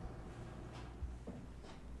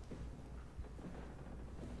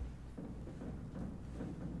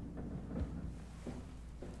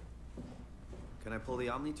 Can I pull the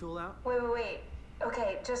Omni tool out? Wait.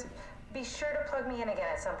 Okay, just be sure to plug me in again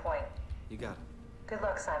at some point. You got it. Good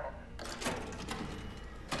luck, Simon.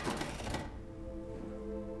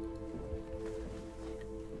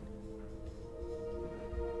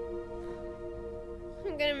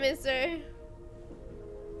 I'm gonna miss her.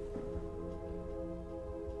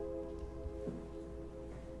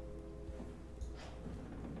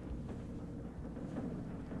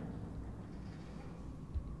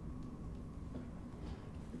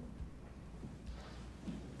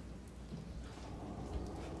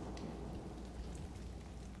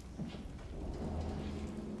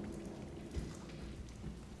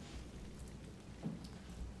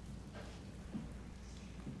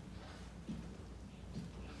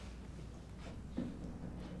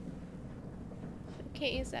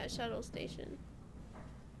 Can't use that shuttle station.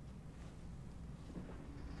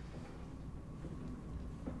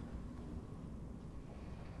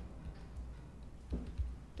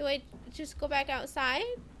 Do I just go back outside?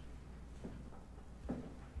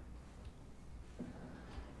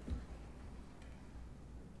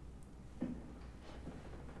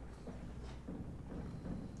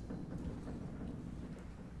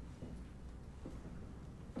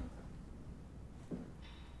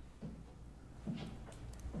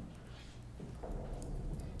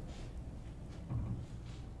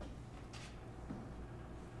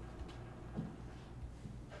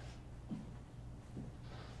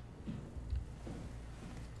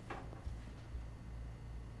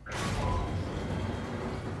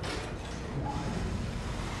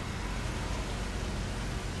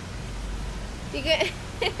 You good?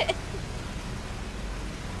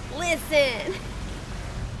 Listen.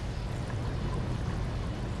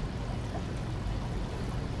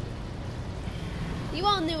 You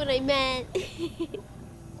all knew what I meant.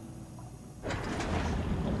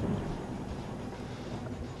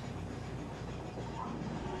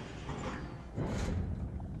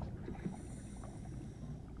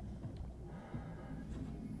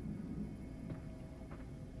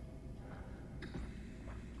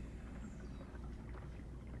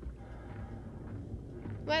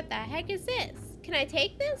 What the heck is this? Can I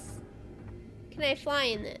take this? Can I fly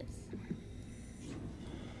in this?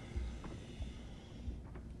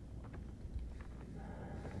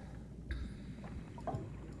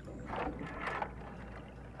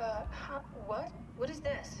 What? What is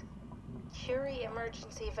this? Curie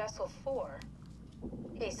Emergency Vessel 4.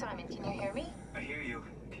 Hey, Simon, can you hear me? I hear you.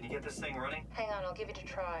 Can you get this thing running? Hang on, I'll give it a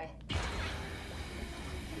try.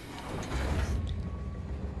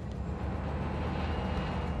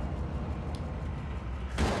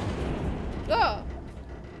 Oh.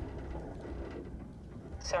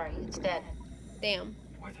 Sorry, it's dead. Damn.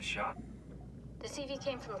 Worth a shot? The CV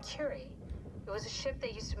came from Curie. It was a ship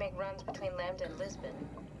that used to make runs between Lambda and Lisbon.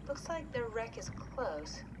 Looks like their wreck is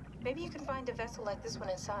close. Maybe you can find a vessel like this one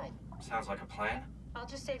inside. Sounds like a plan. I'll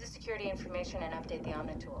just save the security information and update the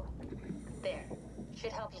Omni tool. There.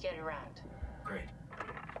 Should help you get around. Great.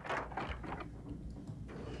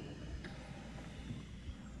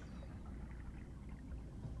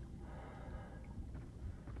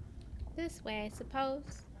 This way, I suppose.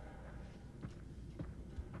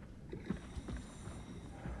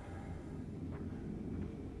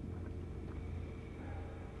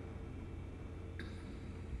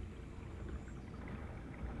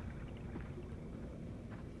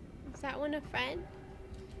 Is that one a friend?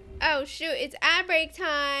 Oh shoot, it's ad break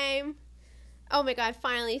time. Oh my god,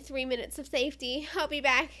 finally 3 minutes of safety. I'll be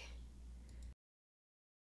back.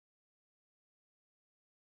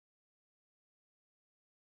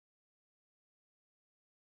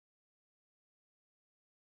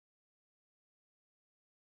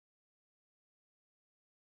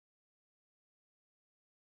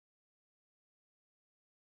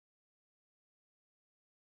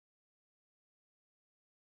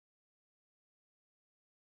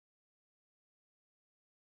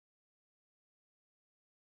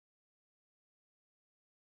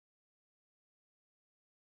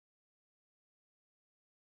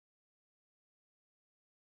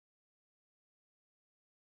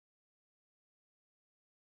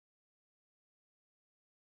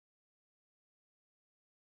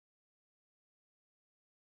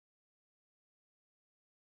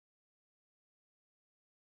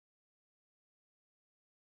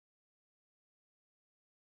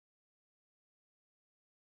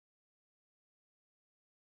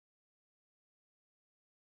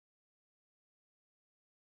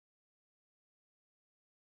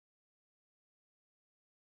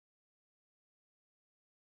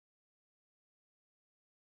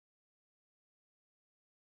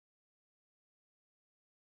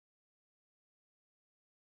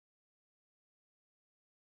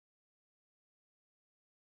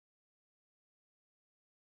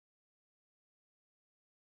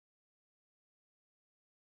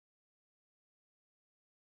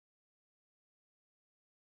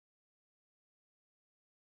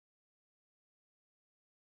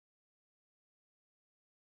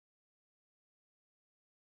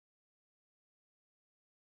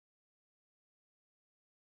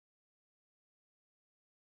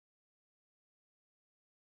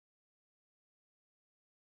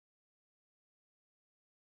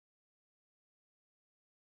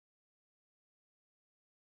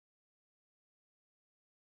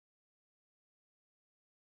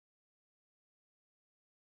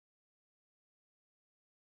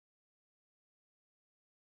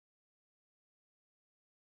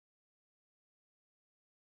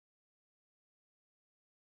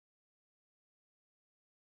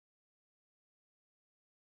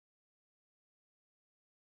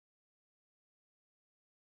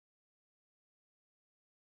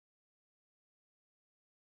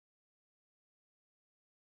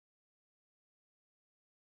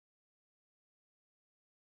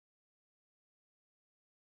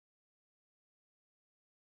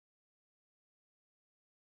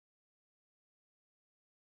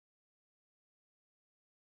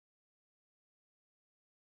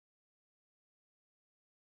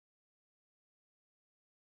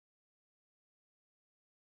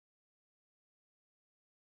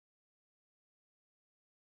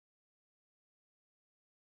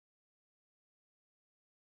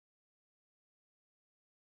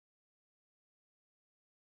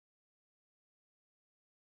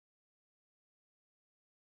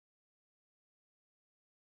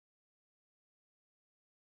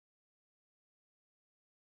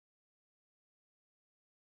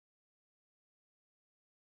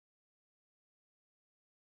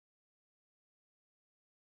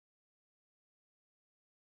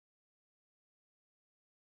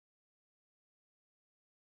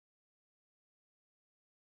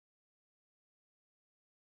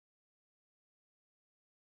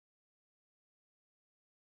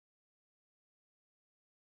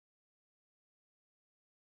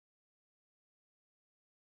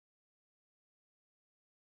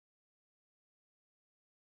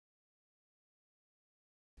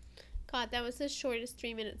 God, that was the shortest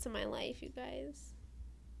 3 minutes of my life, you guys.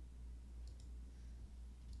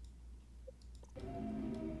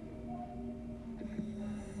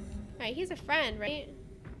 Alright, he's a friend, right?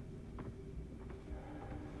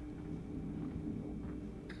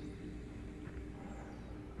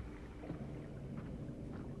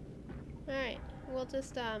 Alright, we'll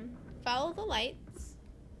just follow the lights.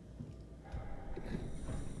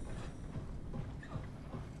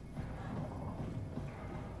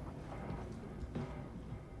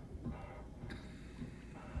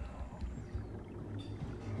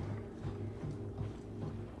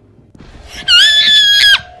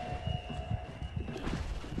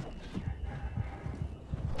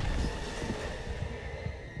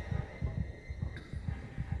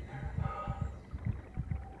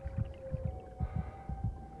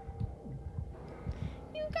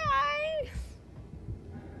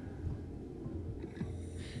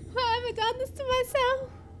 Done this to myself.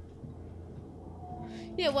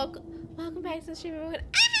 Yeah, welcome back to the stream.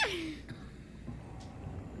 Ah!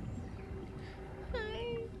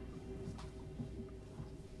 Hi.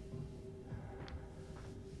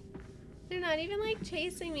 They're not even like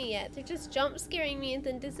chasing me yet. They're just jump scaring me and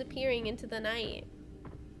then disappearing into the night.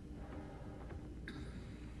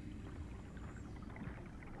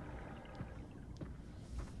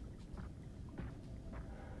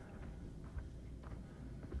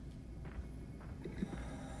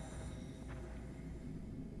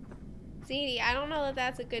 I don't know that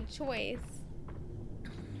that's a good choice.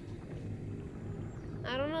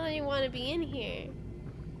 I don't know that you want to be in here.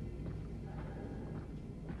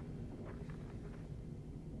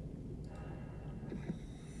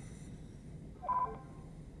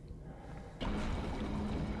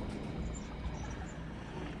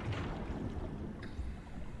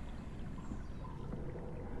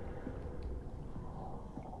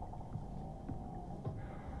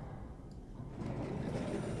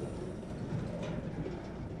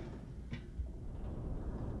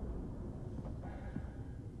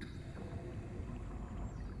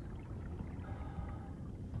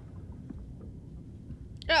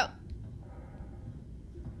 Oh.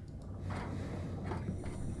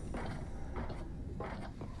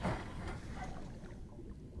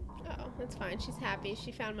 Oh, that's fine. She's happy.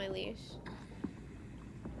 She found my leash.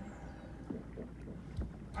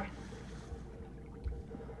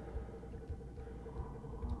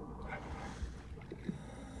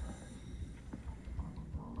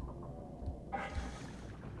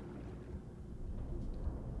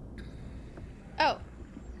 Oh.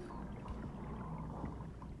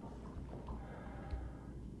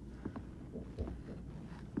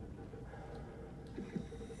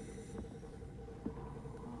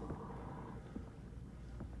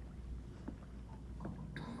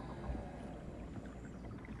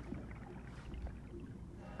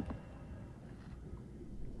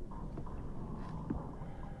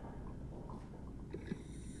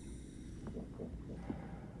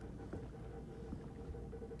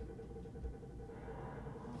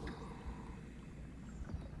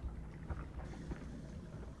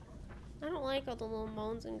 I don't like all the little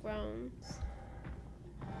moans and groans.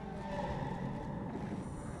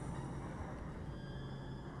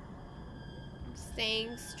 I'm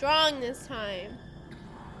staying strong this time.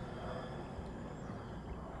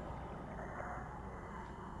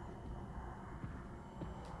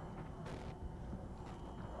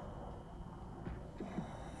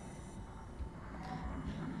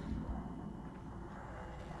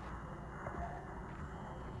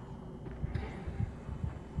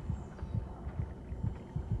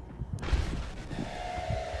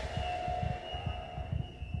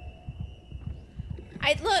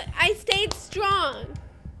 Look, I stayed strong.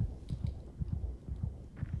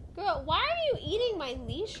 Girl, why are you eating my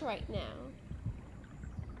leash right now?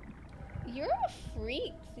 You're a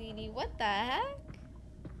freak, sweetie. What the heck?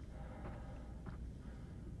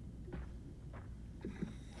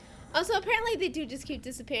 Oh, so apparently they do just keep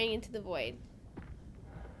disappearing into the void.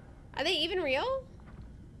 Are they even real?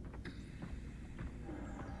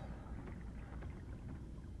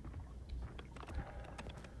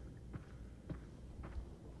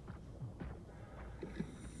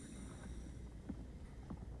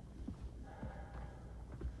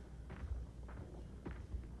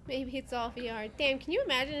 Maybe it's all VR. Damn, can you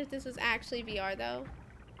imagine if this was actually VR, though?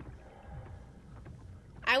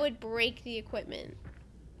 I would break the equipment.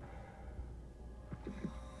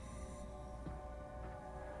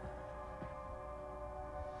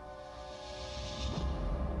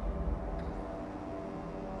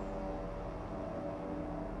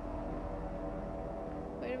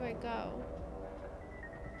 Where do I go?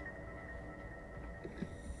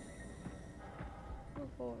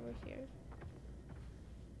 go over here.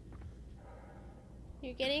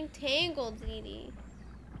 You're getting tangled, Dee.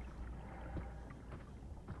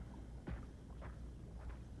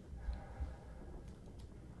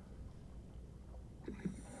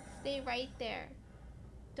 Stay right there.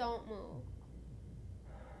 Don't move.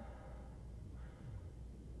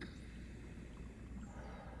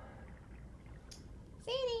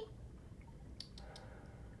 Sadie.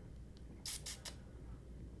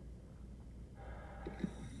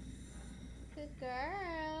 Good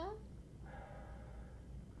girl.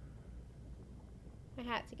 I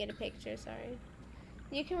had to get a picture, sorry.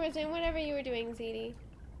 You can resume whatever you were doing, Zadie.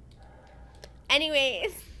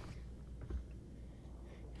 Anyways.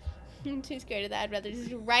 I'm too scared of that. I'd rather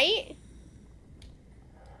just, right?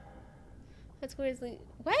 Let's go to his leash.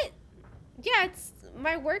 What? Yeah, it's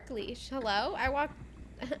my work leash. Hello? I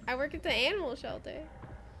work at the animal shelter.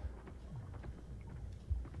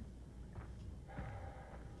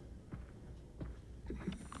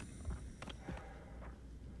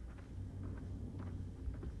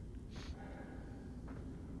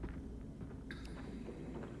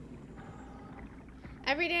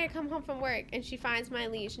 Every day I come home from work and she finds my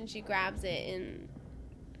leash and she grabs it and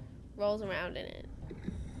rolls around in it.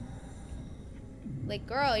 Like,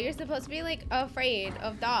 girl, you're supposed to be like afraid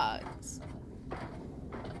of dogs.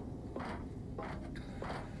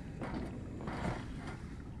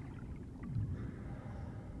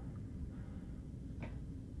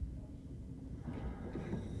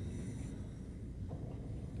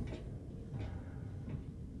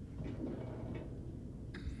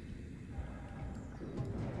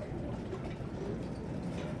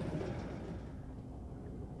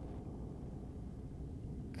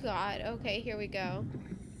 God, okay, here we go.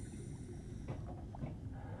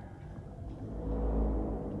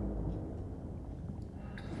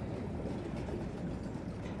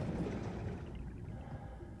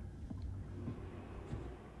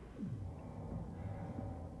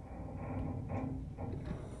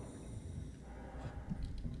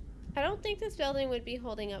 I don't think this building would be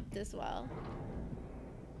holding up this well.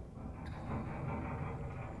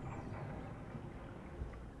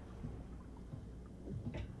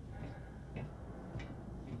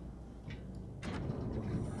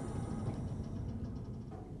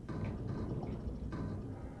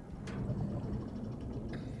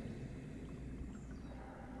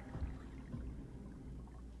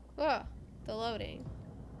 Oh, the loading.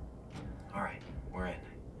 All right, we're in.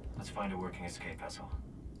 Let's find a working escape vessel.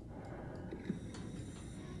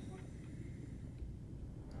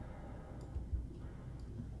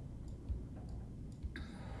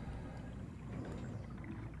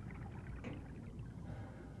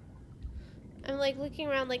 I'm like looking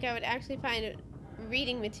around like I would actually find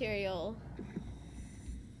reading material.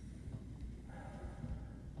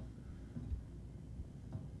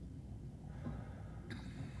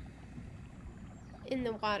 In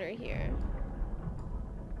the water here.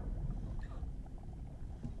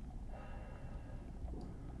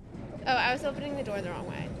 Oh, I was opening the door the wrong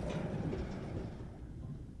way.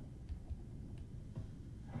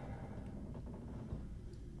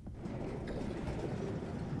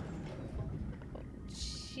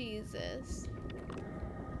 Jesus.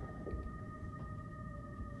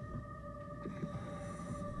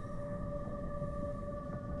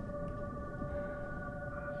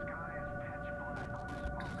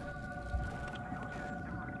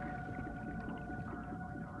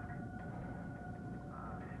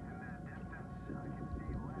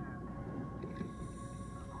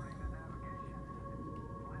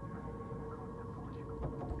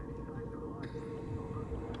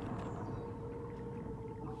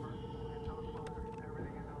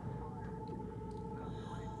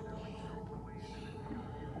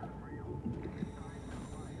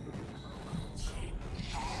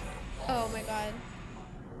 Oh my god.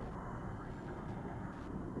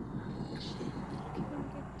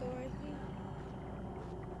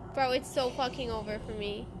 Bro, it's so fucking over for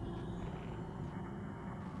me.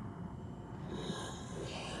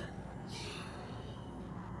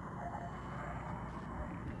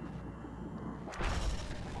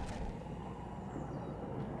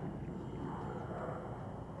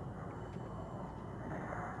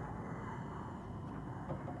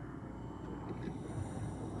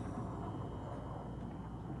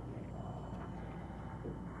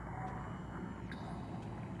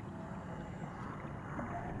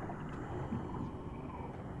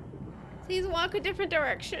 Please walk a different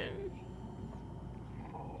direction.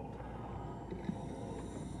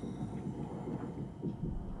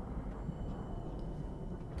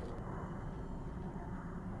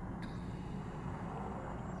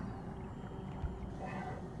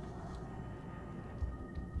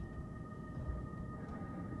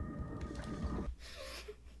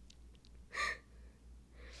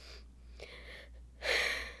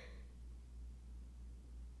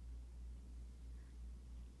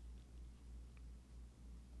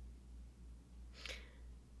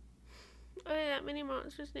 Are there that many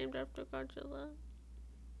monsters named after Godzilla?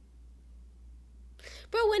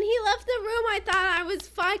 Bro, when he left the room, I thought I was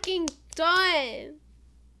fucking done.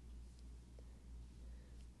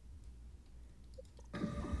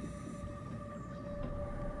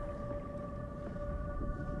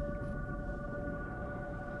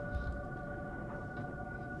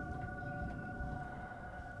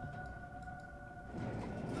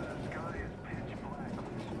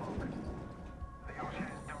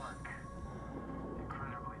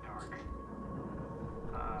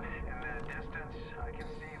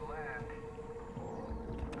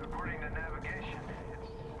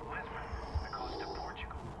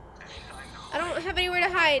 I don't have anywhere to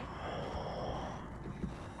hide.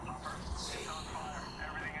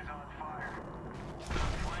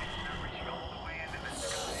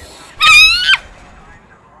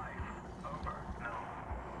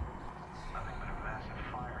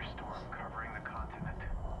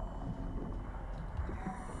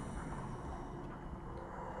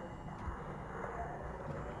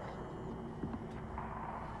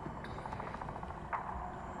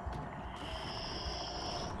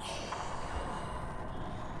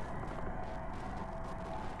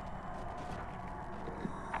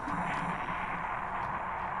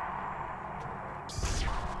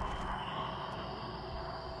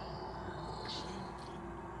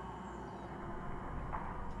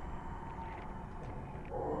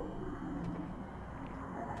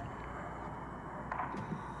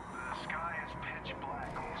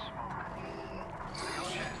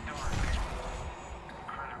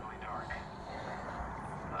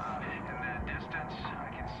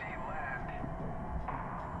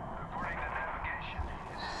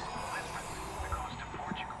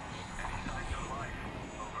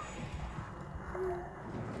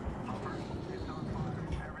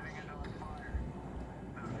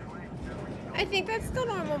 I think that's the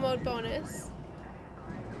normal mode bonus.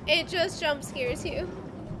 It just jump scares you.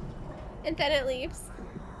 And then it leaves.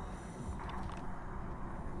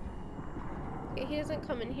 Okay, he doesn't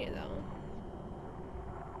come in here though.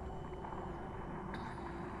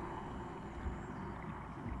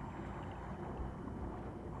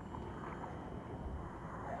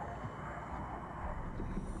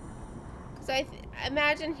 Because I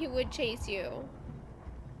imagine he would chase you.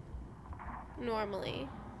 Normally.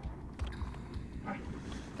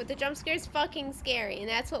 But the jump scare is fucking scary, and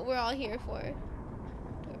that's what we're all here for.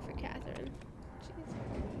 Do it for Catherine. Jeez.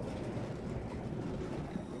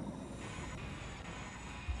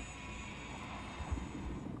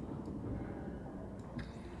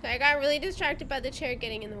 So I got really distracted by the chair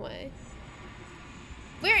getting in the way.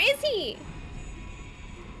 Where is he?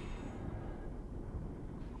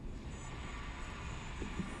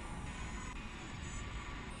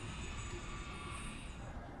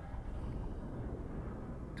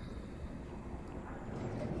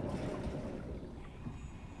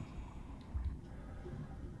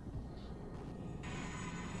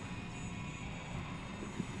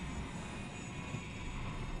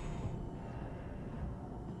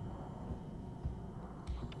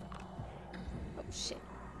 Shit.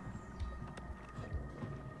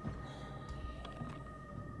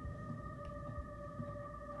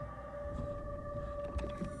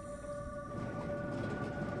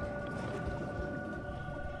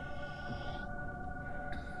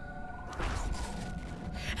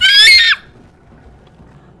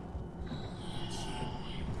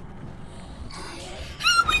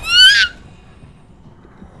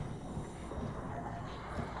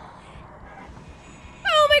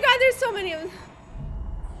 Oh my god, there's so many of them.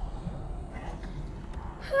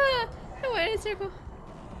 I went in a circle.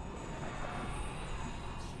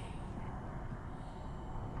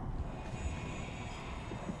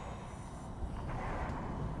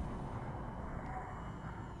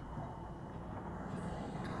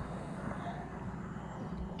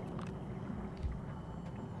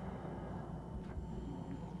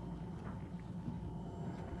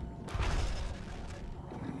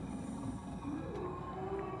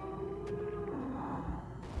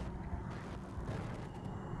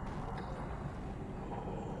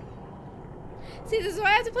 See, this is why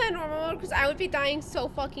I have to play on normal mode, because I would be dying so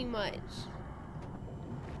fucking much.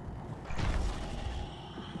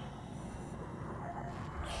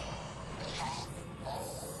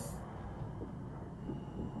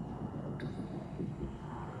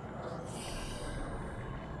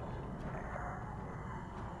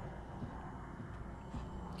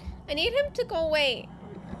 I need him to go away.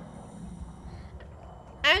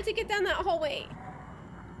 I have to get down that hallway.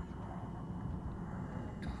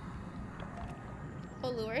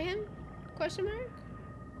 Lure him? Question mark?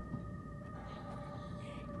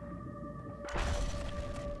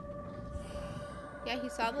 Yeah, he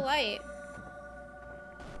saw the light.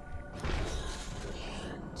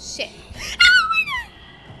 Shit. Oh my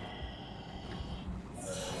god!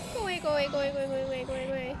 Go away, go away, go away, go away, go away, go away,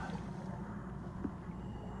 go away.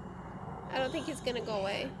 I don't think he's gonna go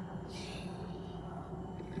away.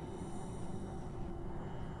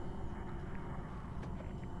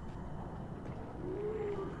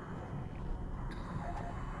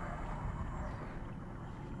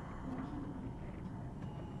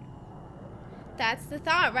 That's the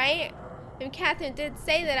thought, right? And Catherine did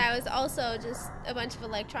say that I was also just a bunch of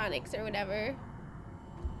electronics or whatever.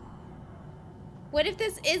 What if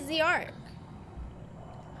this is the Ark?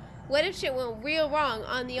 What if shit went real wrong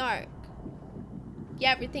on the Ark? You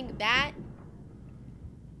ever think of that?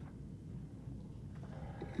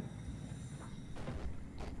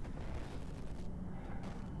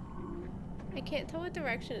 I can't tell what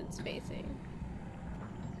direction it's facing.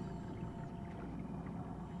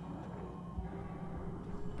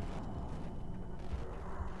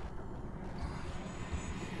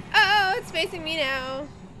 Oh, it's facing me now.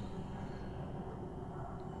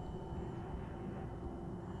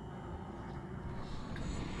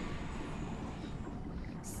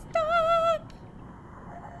 Stop!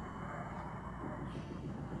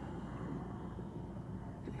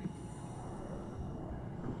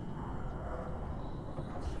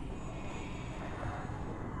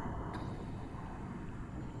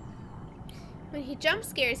 When he jump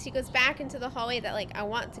scares, he goes back into the hallway that, like, I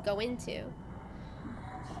want to go into.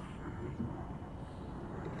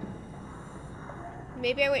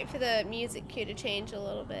 Maybe I wait for the music cue to change a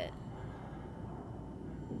little bit.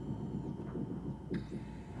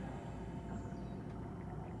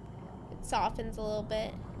 It softens a little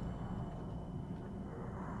bit.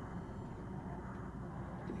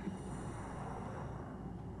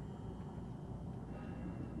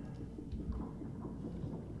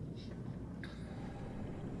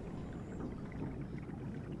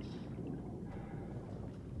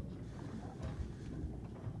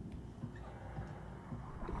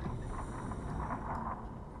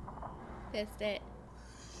 Missed it.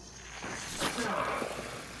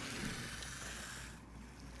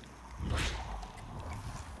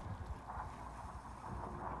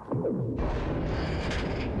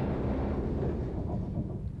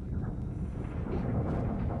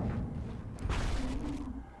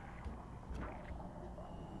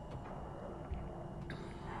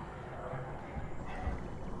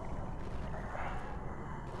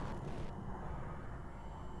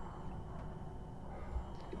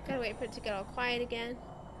 Gotta wait for it to get all quiet again.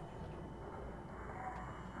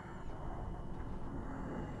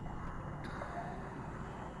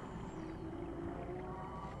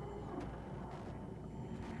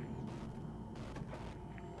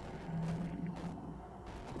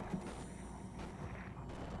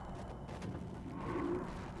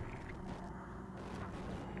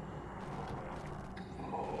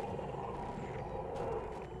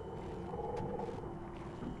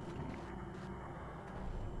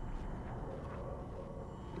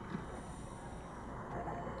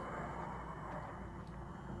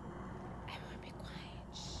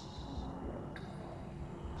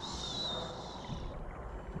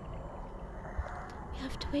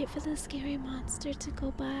 Wait for the scary monster to go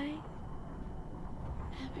by.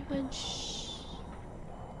 Everyone, shh.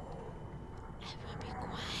 Everyone be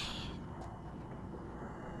quiet.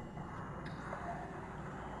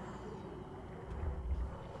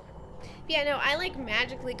 Yeah, no, I like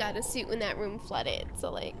magically got a suit when that room flooded, so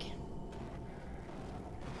like...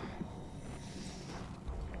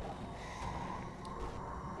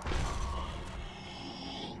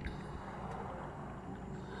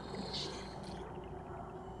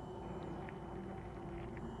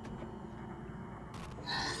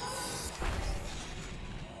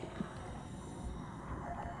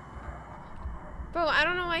 Bro, I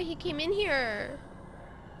don't know why he came in here.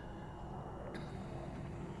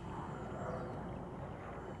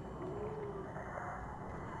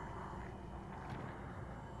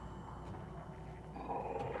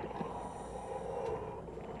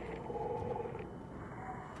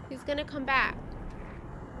 He's gonna come back.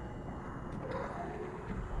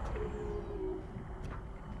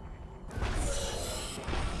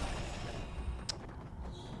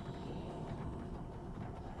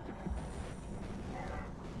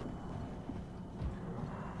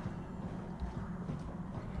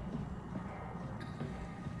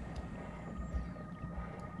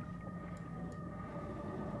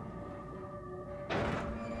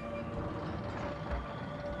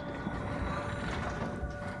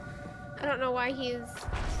 I don't know why he's...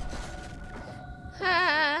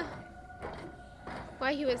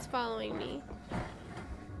 why he was following me.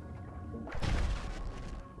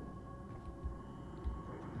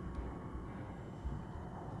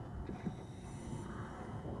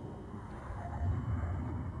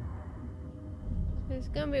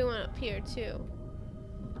 There's gonna be one up here too.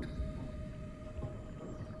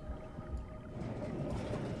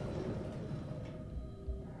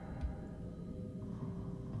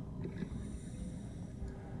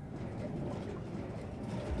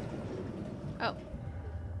 Oh.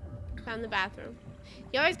 Found the bathroom.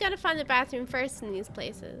 You always gotta find the bathroom first in these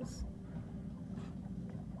places.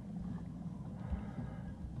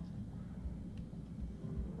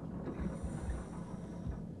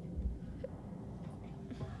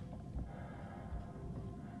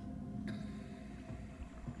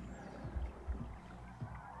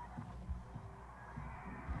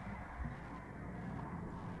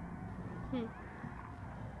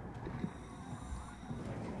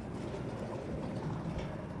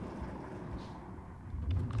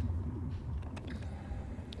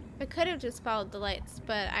 I could have just followed the lights,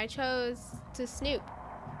 but I chose to snoop.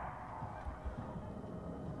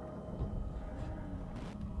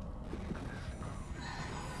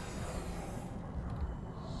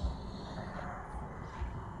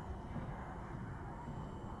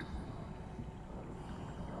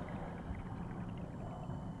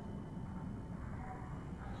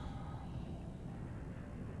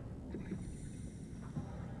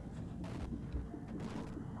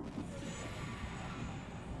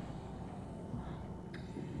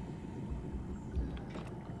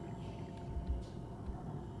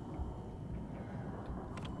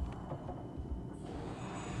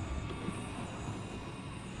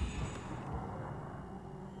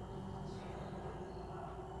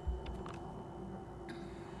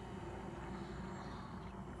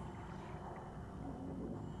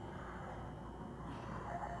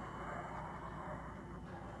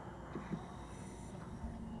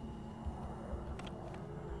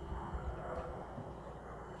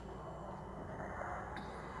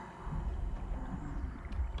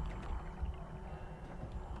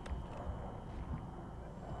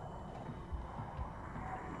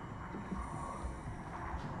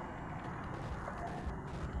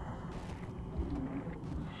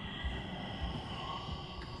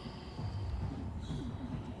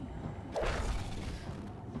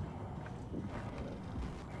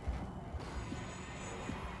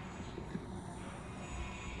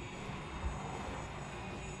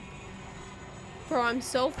 Bro, I'm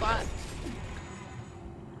so fucked.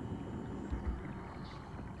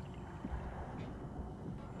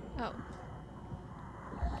 Oh.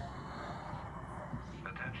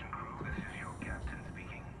 Attention crew, this is your captain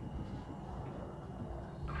speaking.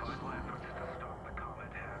 The final efforts to stop the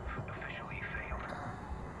comet have officially failed.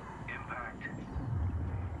 Impact is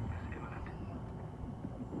imminent.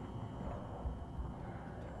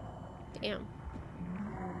 Damn.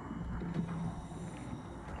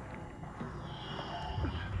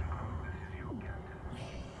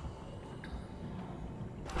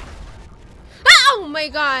 Oh my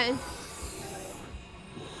god.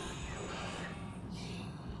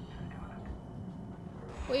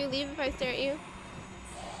 Will you leave if I stare at you?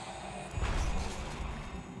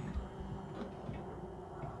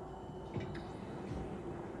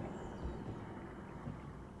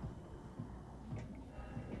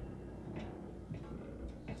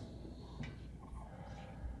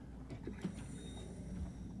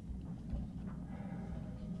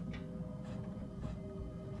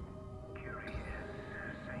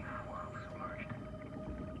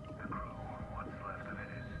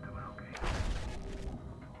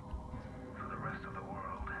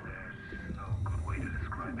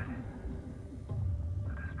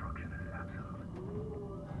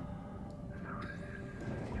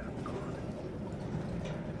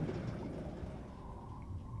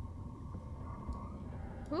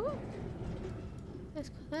 Ooh. Let's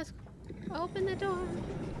go, let's go. Open the door.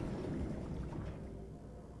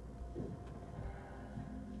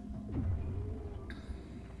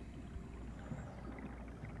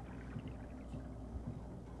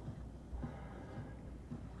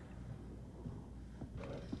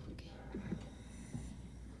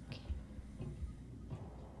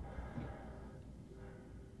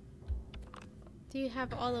 Do you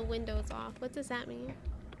have all the windows off? What does that mean?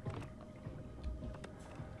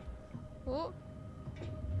 Oh.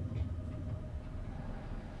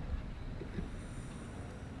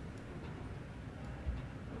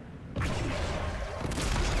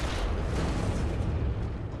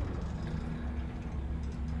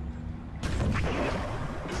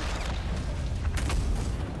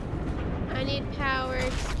 I need power.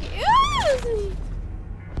 Excuse me.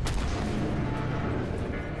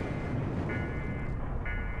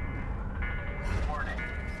 Warning.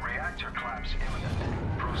 Reactor collapse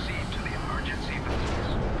imminent. Proceed to the emergency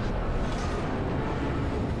vessels.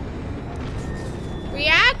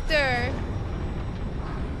 Reactor.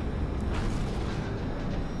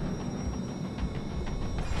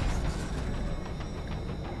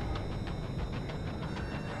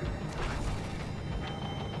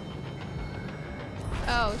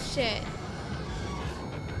 Oh, shit.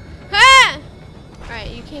 Ah!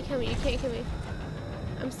 Alright, you can't kill me. You can't kill me.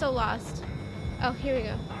 I'm still lost. Oh, here we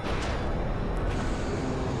go.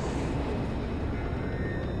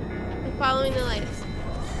 I'm following the lights.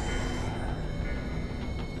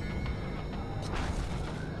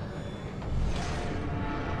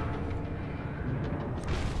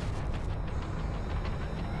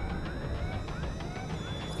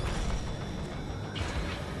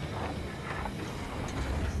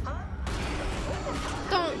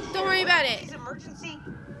 Don't worry about it.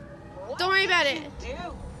 Don't worry about it.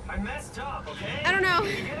 I messed up, okay? I don't know.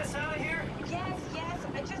 Can you get us out of here? Yes.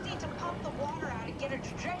 I just need to pump the water out and get a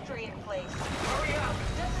trajectory in place. Hurry up.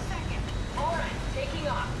 Just a second. All right, taking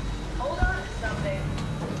off. Hold on to something.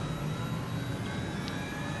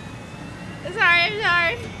 Sorry, I'm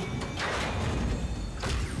sorry.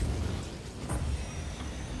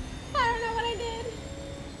 I don't know what I did.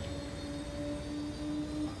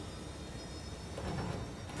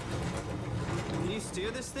 Can you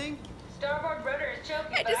steer this thing? Starboard rudder is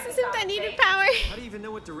choking. I just assumed I needed power. How do you even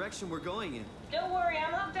know what direction we're going in? Don't worry,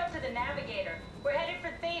 I'm hooked up to the navigator. We're headed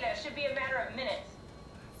for Theta. Should be a matter of minutes.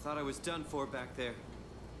 Thought I was done for back there.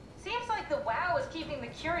 Seems like the WOW is keeping the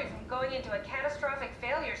Curie from going into a catastrophic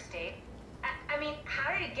failure state. I mean,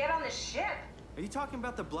 how did it get on the ship? Are you talking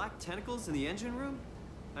about the black tentacles in the engine room?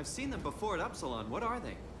 I've seen them before at Upsilon. What are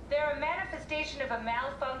they? They're a manifestation of a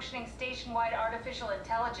malfunctioning station-wide artificial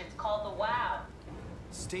intelligence called the WOW.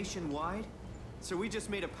 Station-wide? So we just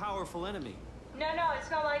made a powerful enemy. No,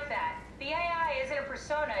 it's not like that. The AI isn't a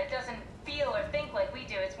persona. It doesn't feel or think like we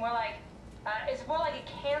do. It's more like a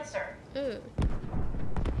cancer. Ooh.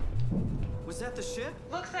 Was that the ship?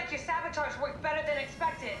 Looks like your sabotage worked better than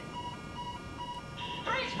expected.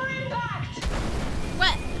 Brace for impact!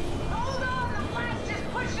 What? Hold on, the blast just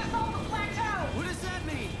pushed us off the plateau! What does that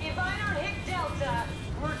mean? If I don't hit Delta,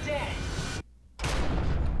 we're dead.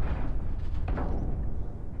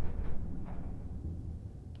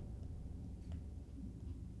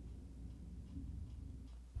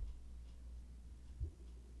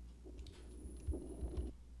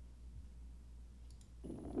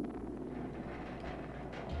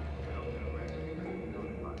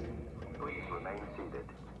 Please remain seated.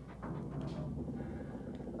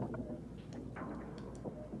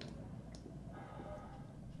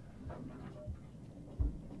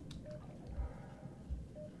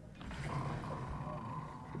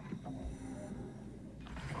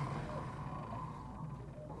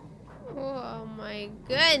 Oh my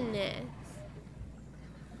goodness.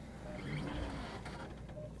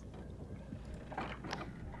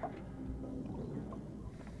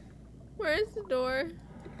 Where's the door?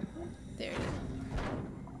 There it is.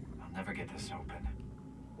 I'll never get this open.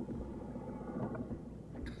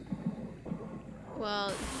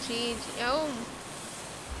 Well, GG. Oh.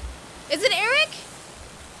 Is it Eric?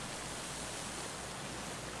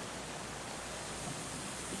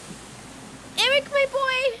 Eric, my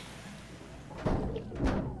boy!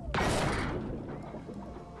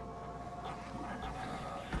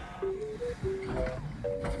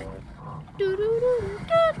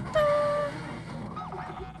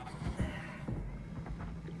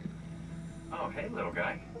 Oh, hey, little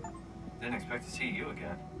guy. Didn't expect to see you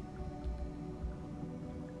again.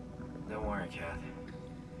 Don't worry, Kath.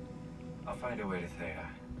 I'll find a way to Theta.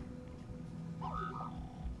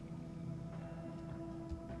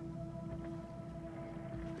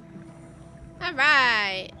 All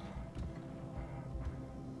right.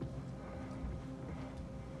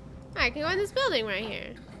 I can go in this building right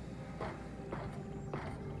here.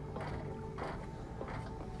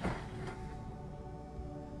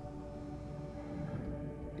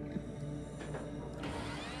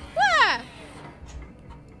 What?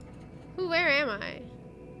 Where am I?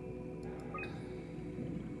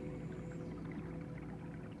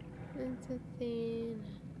 That's a thing.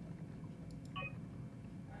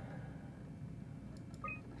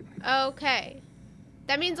 Okay.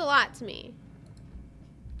 That means a lot to me.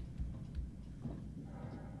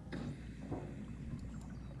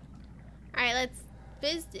 Alright, let's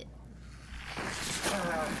visit.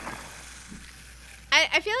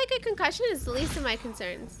 I feel like a concussion is the least of my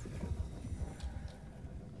concerns.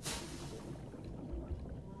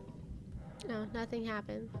 No, nothing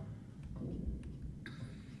happened.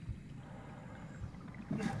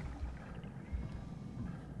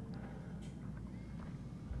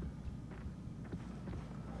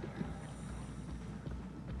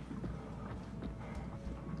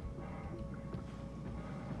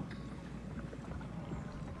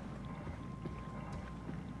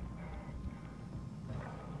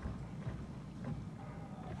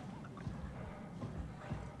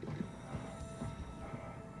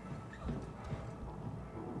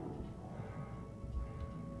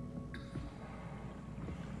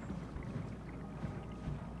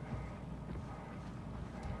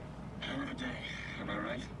 day, am I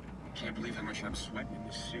right? Can't believe how much I'm sweating in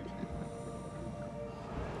this suit.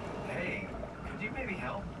 Hey, could you maybe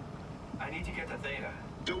help? I need to get to Theta.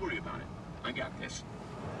 Don't worry about it. I got this.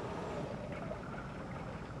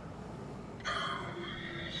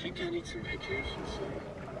 I think I need some vacation soon.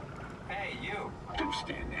 Hey, you! Don't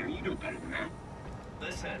stand there. You know better than that.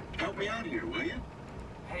 Listen. Help me out here, will you?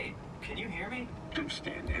 Hey, can you hear me? Don't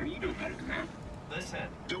stand there. You know better than that. Listen.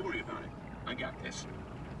 Don't worry about it. I got this.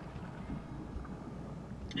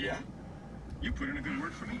 Yeah? You put in a good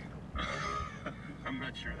word for me? I'm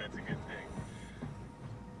not sure that's a good thing.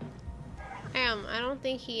 I don't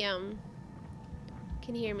think he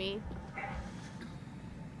can hear me.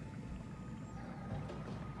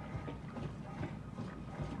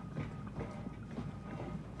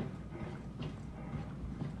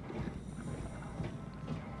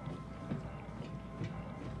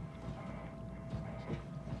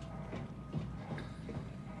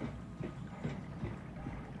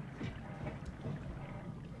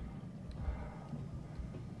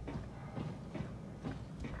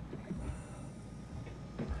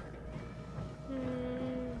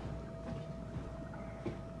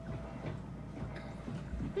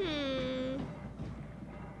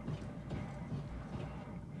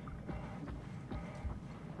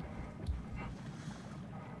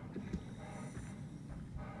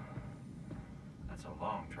 That's a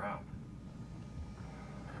long drop.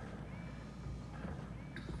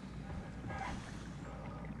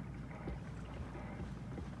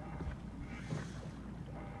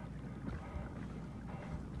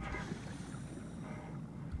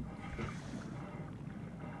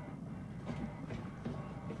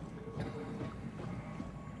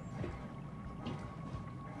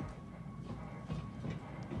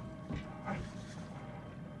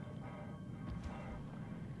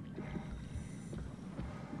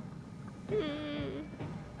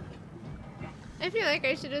 I feel like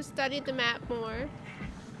I should have studied the map more.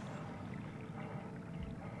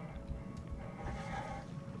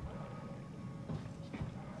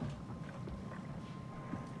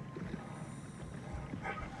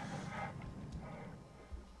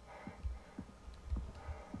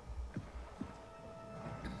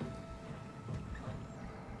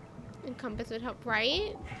 And compass would help,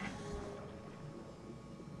 right?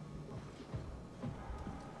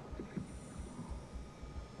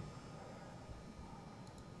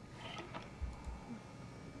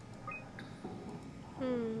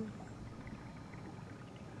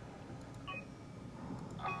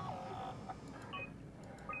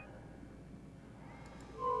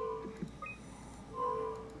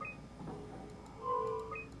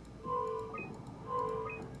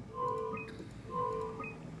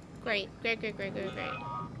 Great.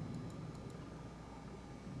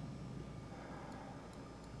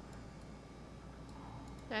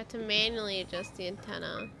 I have to manually adjust the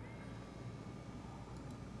antenna.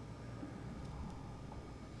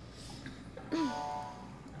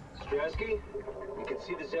 Strasky, you can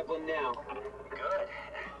see the Zeppelin now. Good.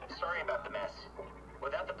 Sorry about the mess.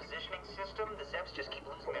 Without the positioning system, the Zeps just keep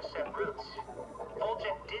losing their set routes.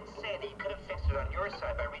 Voljet did say that you could have fixed it on your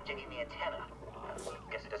side by rejigging the antenna.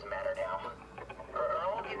 Guess it doesn't matter now. Are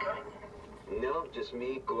all of you coming? No, just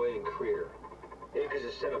me, Goy, and Creer. Akers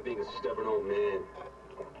is set up being a stubborn old man.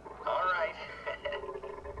 All right.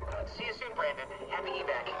 See you soon, Brandon. Happy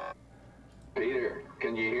evac. Peter,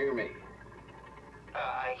 can you hear me?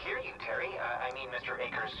 I hear you, Terry. I mean, Mr.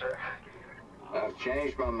 Akers, sir. I've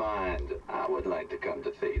changed my mind. I would like to come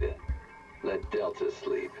to Theta. Let Delta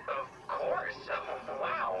sleep. Of course.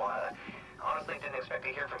 Wow. Honestly, didn't expect to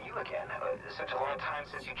hear from you again. Such a long time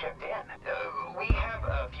since you checked in. We have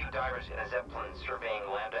a few divers in a Zeppelin surveying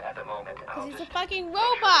Lambda at the moment. He's a fucking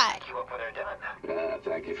robot. Pick you up when they're done.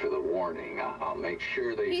 Thank you for the warning. I'll make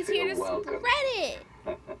sure they He's feel here to welcome. spread it.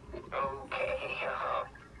 Okay.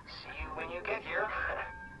 See you when you get here.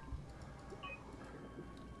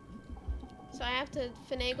 So I have to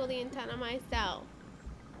finagle the antenna myself.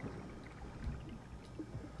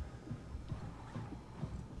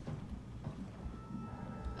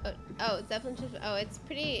 Oh, it's definitely just, oh, it's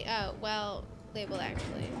pretty well labeled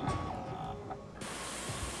actually.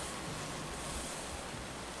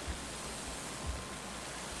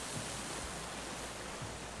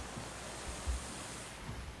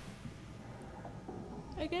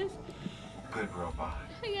 I guess. Good robot.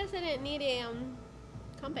 I guess I didn't need a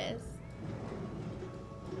compass.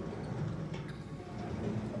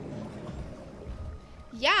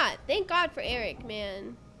 Yeah, thank God for Eric,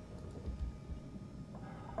 man.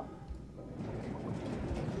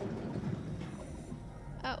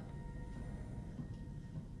 Oh.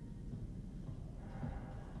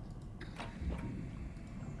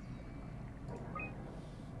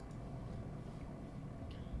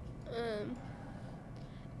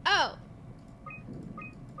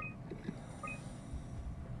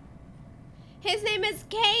 His name is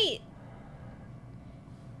Kate.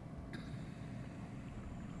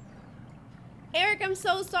 Eric, I'm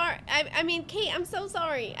so sorry. I mean, Kate, I'm so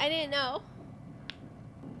sorry. I didn't know.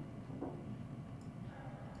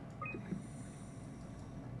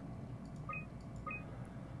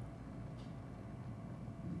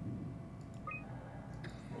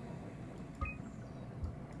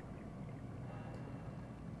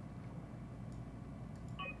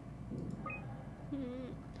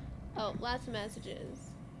 Oh, lots of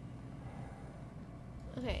messages.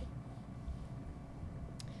 Okay.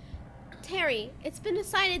 Terry, it's been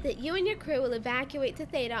decided that you and your crew will evacuate to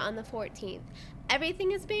Theta on the 14th.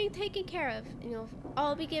 Everything is being taken care of, and you'll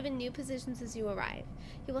all be given new positions as you arrive.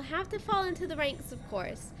 You will have to fall into the ranks, of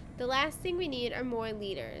course. The last thing we need are more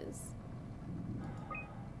leaders.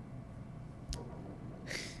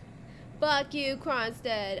 Fuck you,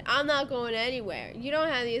 Kronstead. I'm not going anywhere. You don't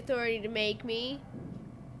have the authority to make me.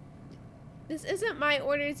 This isn't my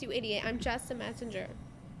orders, you idiot. I'm just a messenger.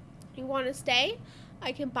 You want to stay?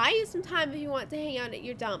 I can buy you some time if you want to hang out at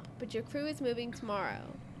your dump, but your crew is moving tomorrow.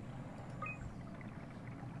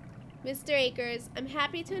 Mr. Akers, I'm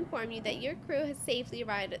happy to inform you that your crew has safely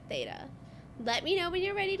arrived at Theta. Let me know when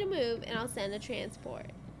you're ready to move, and I'll send a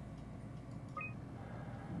transport.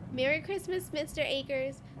 Merry Christmas, Mr.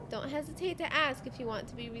 Akers. Don't hesitate to ask if you want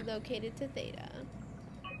to be relocated to Theta.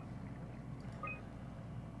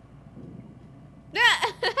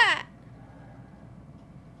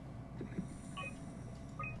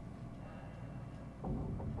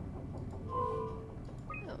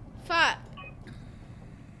 Oh, fuck.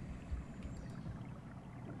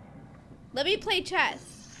 Let me play chess.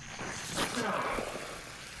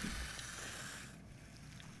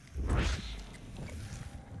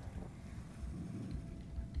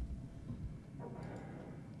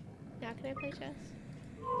 Now can I play chess?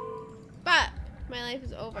 Fuck! My life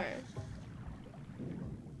is over.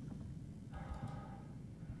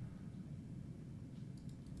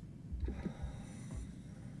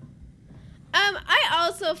 I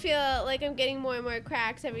also feel like I'm getting more and more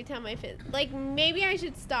cracks every time I fit. Like, maybe I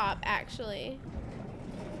should stop, actually.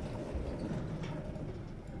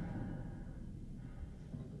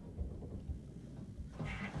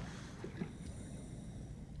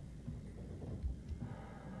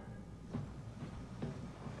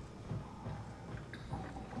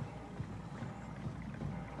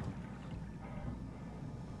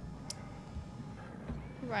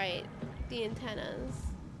 Right, the antennas.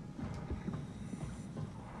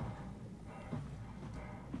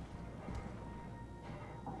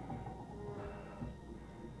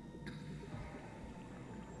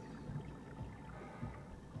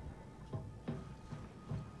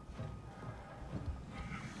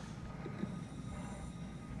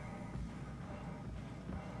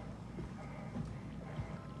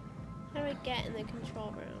 How do I get in the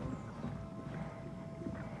control room?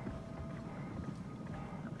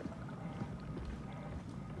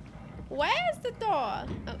 Where's the door?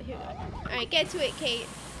 Oh, here we go. Alright, get to it, Kate.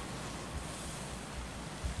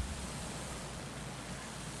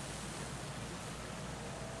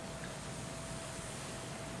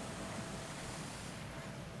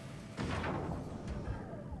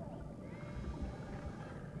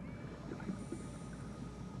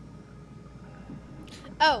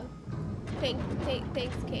 Oh.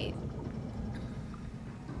 Thanks, Kate.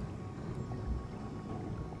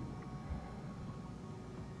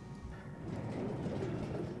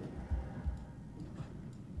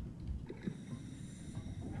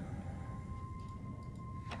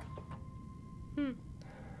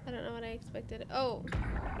 I don't know what I expected. Oh.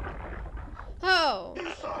 Oh. You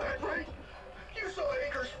saw that, right? You saw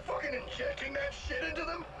Akers fucking injecting that shit into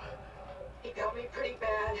them? He got me pretty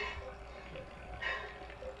bad.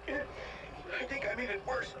 I think I made it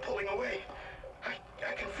worse pulling away.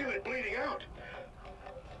 I can feel it bleeding out.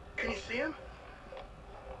 Can you see him?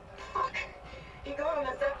 Fuck. He got on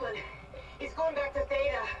the Zeppelin. He's going back to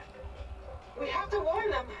Theta. We have to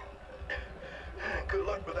warn them. Good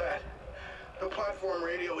luck with that. The platform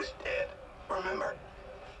radio is dead. Remember?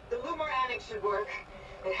 The Lumar Annex should work.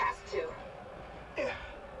 It has to. Yeah.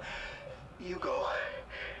 You go.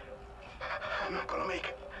 I'm not gonna make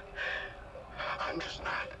it. I'm just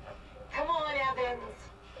not. Come on, Evans.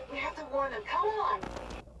 We have to warn them. Come on.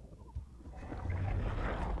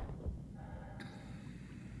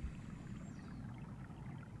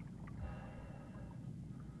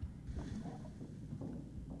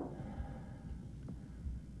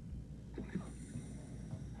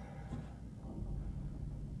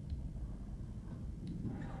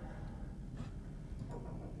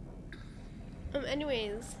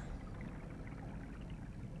 Anyways.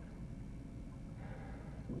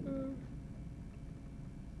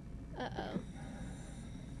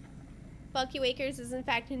 Bulky Wakers is in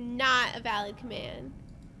fact not a valid command.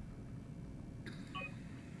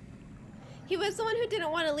 He was the one who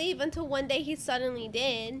didn't want to leave until one day he suddenly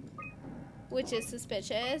did, which is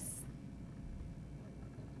suspicious.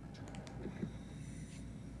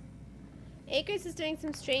 Akers is doing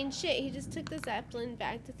some strange shit. He just took the Zeppelin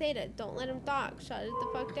back to Theta. Don't let him dock. Shut it the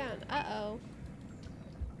fuck down. Uh-oh.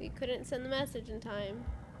 We couldn't send the message in time.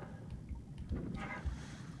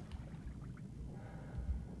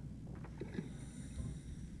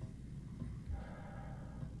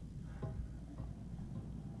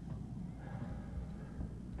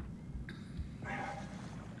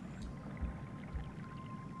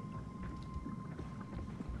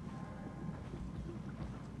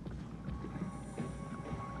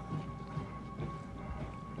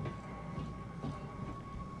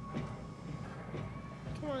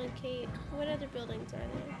 Kate, what other buildings are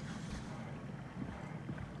there?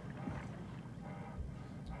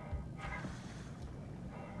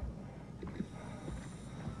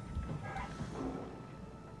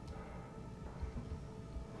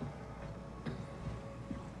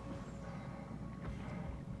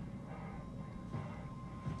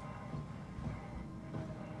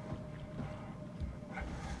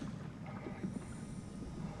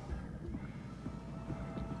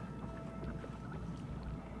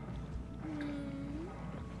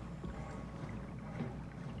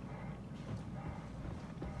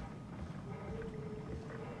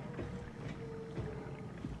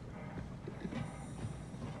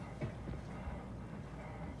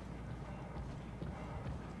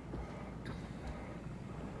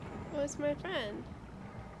 Where's my friend?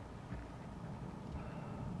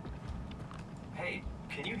 Hey,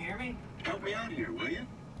 can you hear me? Help me out here, will you?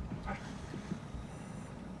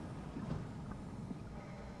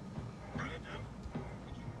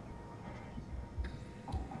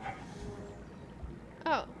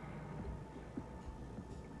 Oh.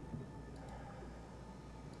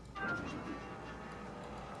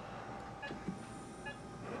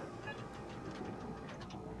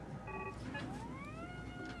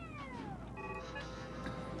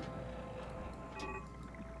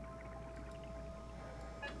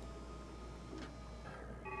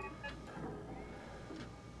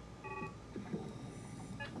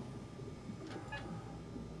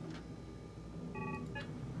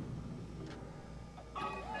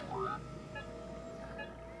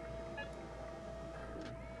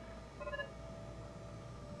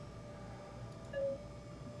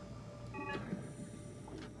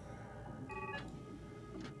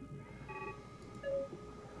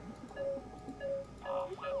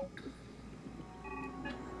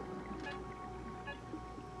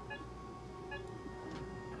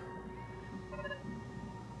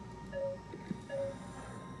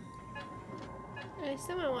 I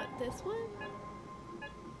assume I want this one?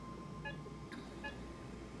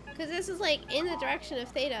 Because this is like in the direction of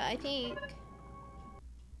Theta, I think.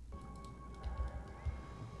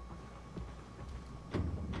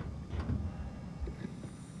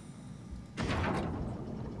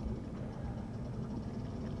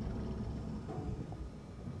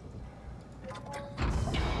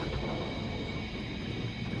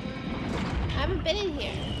 I haven't been in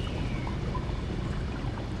here.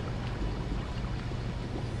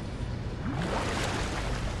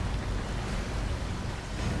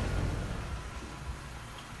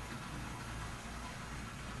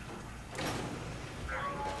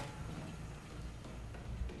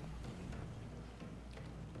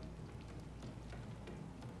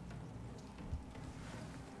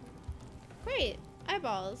 Great,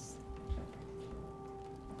 eyeballs.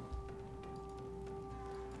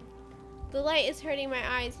 The light is hurting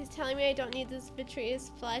my eyes. He's telling me I don't need this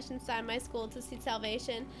vitreous flesh inside my skull to see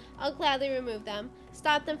salvation. I'll gladly remove them.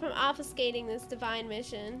 Stop them from obfuscating this divine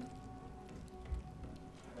mission.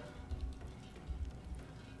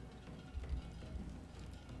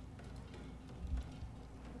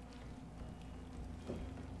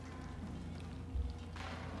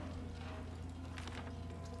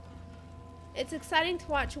 It's exciting to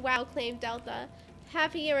watch WoW claim Delta.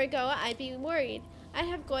 Half a year ago, I'd be worried. I'd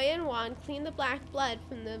have Goya and Juan clean the black blood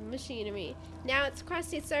from the machinery. Now its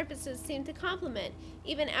crusty surfaces seem to complement,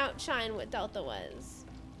 even outshine what Delta was.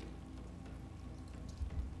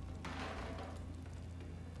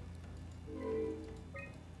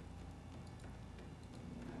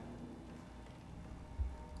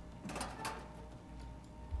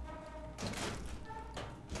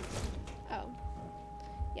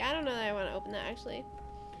 I don't know that I want to open that, actually.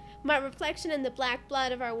 My reflection in the black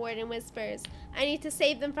blood of our warden whispers. I need to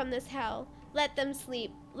save them from this hell. Let them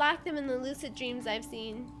sleep. Lock them in the lucid dreams I've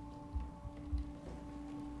seen.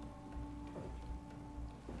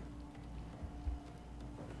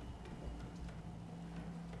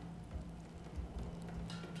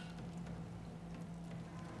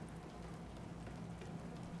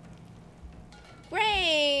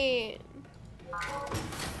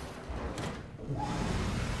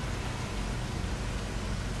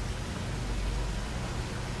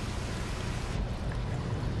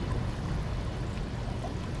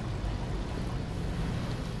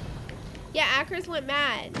 Yeah, Akers went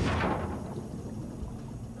mad.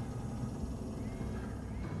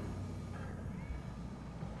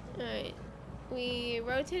 Alright. We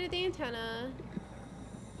rotated the antenna.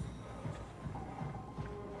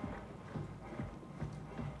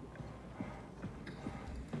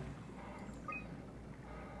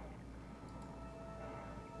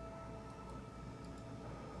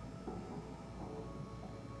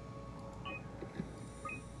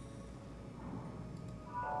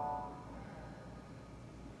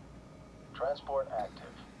 Transport active.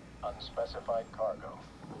 Unspecified cargo.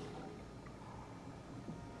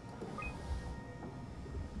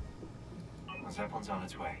 The Zeppelin's on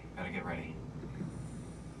its way. Better get ready.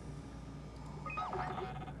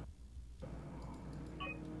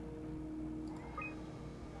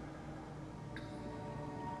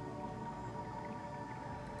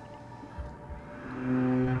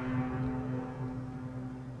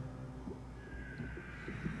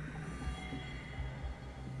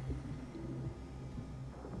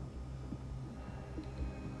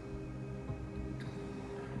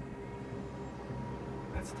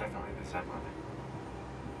 That's definitely the Zeppelin.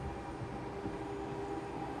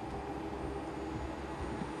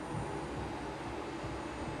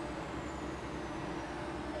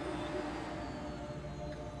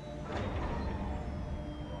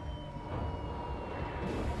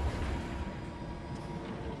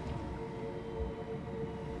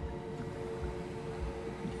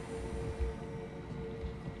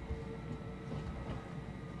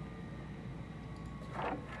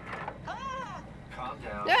 Calm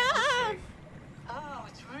down. Ah! Oh,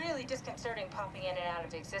 it's really disconcerting popping in and out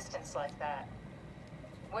of existence like that.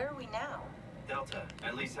 Where are we now? Delta.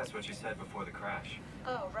 At least that's what you said before the crash.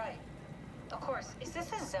 Oh, right. Of course. Is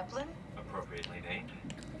this a Zeppelin? Appropriately named.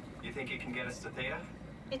 You think it can get us to Theta?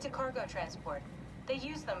 It's a cargo transport. They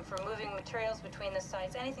use them for moving materials between the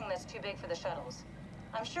sites, anything that's too big for the shuttles.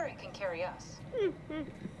 I'm sure it can carry us.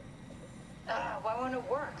 Why won't it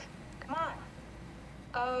work? Come on.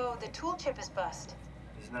 Oh, the tool chip is bust.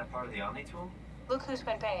 Isn't that part of the Omni tool? Look who's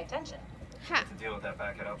been paying attention. Ha. To deal with that,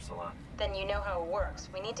 back it up, Salon. Then you know how it works.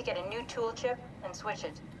 We need to get a new tool chip and switch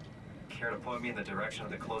it. Care to point me in the direction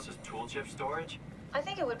of the closest tool chip storage? I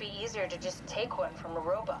think it would be easier to just take one from a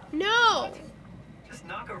robot. No! Just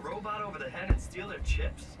knock a robot over the head and steal their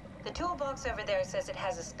chips? The toolbox over there says it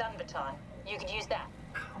has a stun baton. You could use that.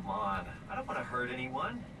 Come on. I don't want to hurt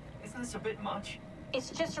anyone. Isn't this a bit much? It's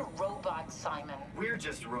just a robot, Simon. We're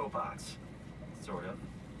just robots. Sort of.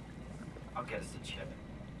 I'll get us a chip.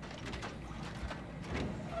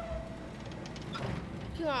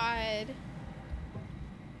 God.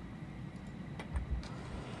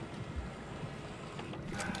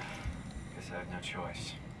 Guess I have no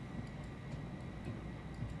choice.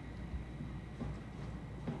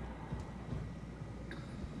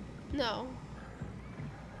 No.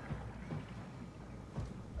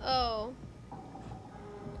 Oh.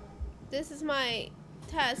 This is my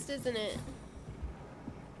test, isn't it?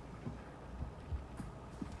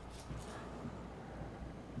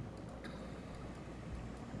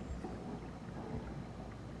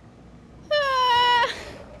 Ah!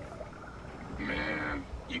 Man,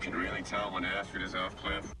 you can really tell when Astrid is off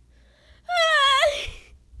cliff. Ah!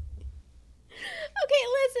 Okay,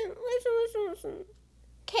 listen.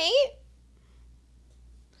 Kate?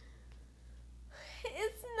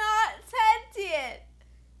 It's not sentient.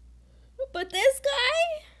 But this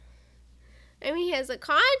guy? I mean, he has a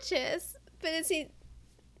conscience, but is he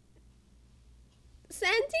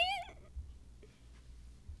sentient?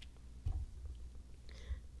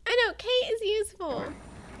 I know, Kate is useful.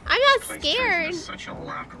 I'm not scared. Such a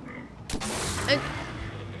locker room.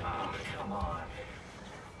 Oh, come on.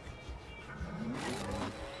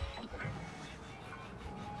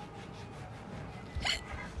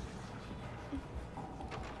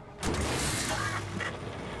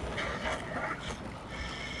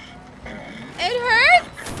 It hurts?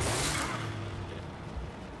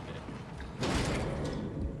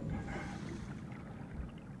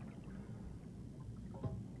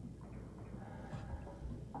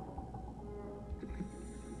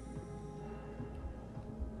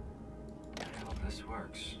 I hope this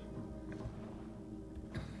works.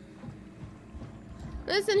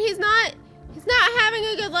 Listen, he's not having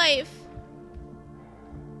a good life.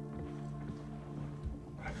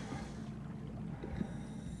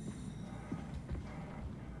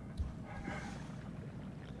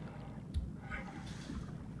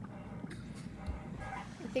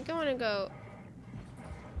 I think I want to go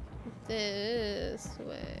this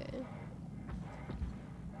way.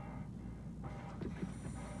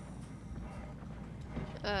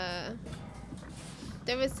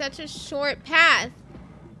 There was such a short path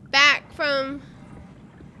back from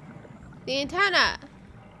the antenna.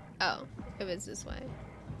 Oh, it was this way.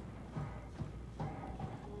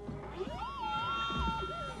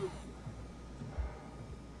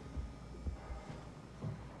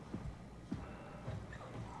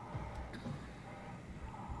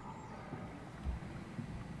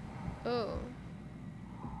 Oh.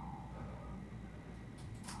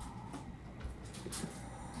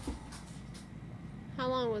 How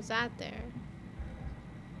long was that there?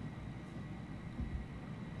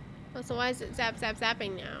 Oh, so why is it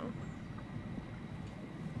zapping now?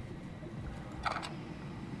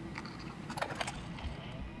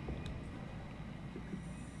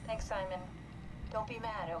 Thanks, Simon. Don't be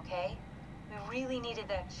mad, okay? We really needed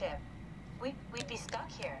that chip. We'd be stuck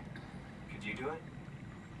here. Could you do it?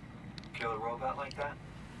 Kill a robot like that?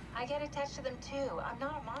 I get attached to them too. I'm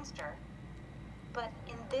not a monster. But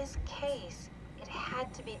in this case, it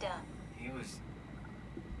had to be done. He was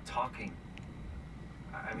talking.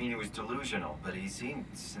 I mean, he was delusional, but he seemed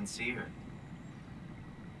sincere.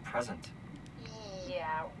 Present.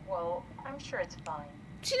 Yeah, well, I'm sure it's fine.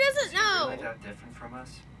 She doesn't Is he know. really that different from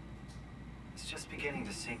us? It's just beginning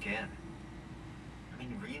to sink in. I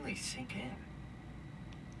mean, really sink in.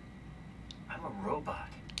 I'm a robot.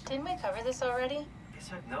 Didn't we cover this already?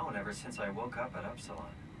 Guess I've known ever since I woke up at Upsilon.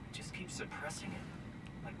 I just keep suppressing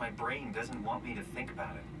it. Like my brain doesn't want me to think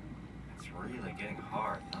about it. It's really getting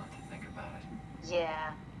hard not to think about it.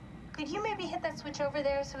 Yeah. Could you maybe hit that switch over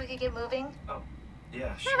there so we could get moving? Oh,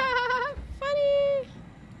 yeah, sure. Funny.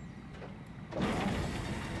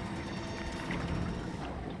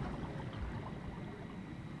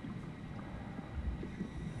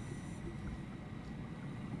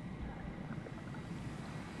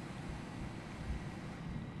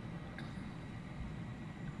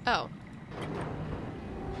 Oh.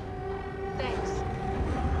 Thanks.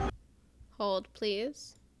 Hold,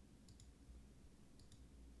 please.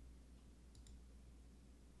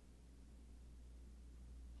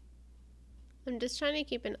 I'm just trying to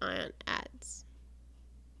keep an eye on ads.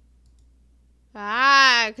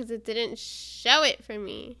 Ah, because it didn't show it for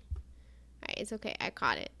me. Alright, it's okay. I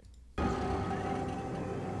caught it.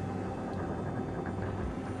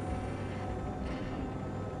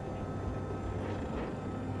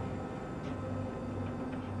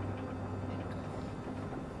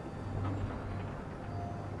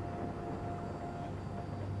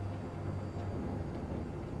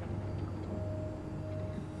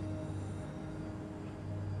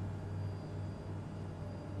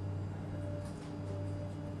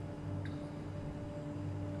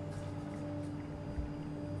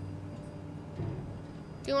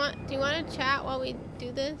 Do you want to chat while we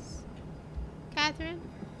do this, Catherine?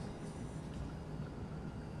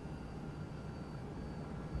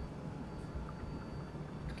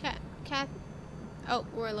 Kath. Oh,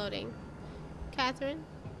 we're loading. Catherine.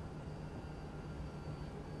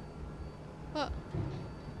 What?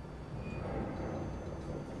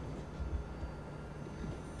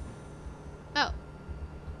 Oh.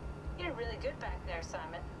 You did really good back there,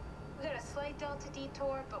 Simon. We got a slight delta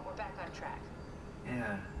detour, but we're back on track.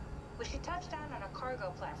 Yeah. We should touch down on a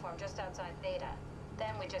cargo platform just outside Theta.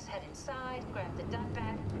 Then we just head inside, grab the dump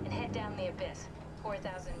bat, and head down the abyss.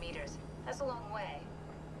 4,000 meters. That's a long way.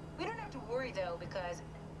 We don't have to worry, though, because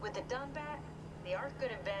with the dump bat, the Ark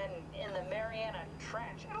could have been in the Mariana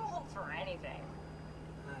Trench. It'll hold for anything.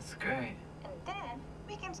 That's great. And then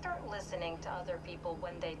we can start listening to other people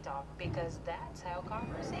when they talk, because that's how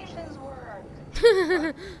conversations work.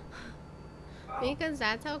 Because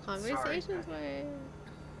that's how conversations work.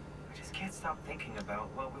 I just can't stop thinking about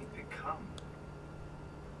what we've become.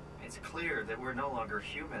 It's clear that we're no longer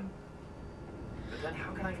human. But then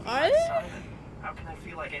how can I feel like Simon? How can I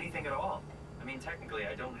feel like anything at all? I mean, technically,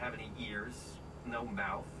 I don't have any ears, no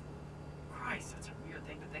mouth. Christ, that's a weird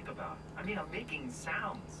thing to think about. I mean, I'm making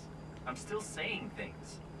sounds. I'm still saying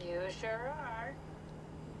things. You sure are.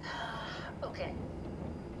 Okay.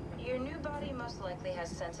 Your new body most likely has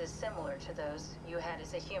senses similar to those you had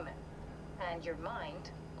as a human. And your mind,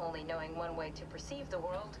 only knowing one way to perceive the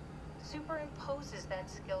world, superimposes that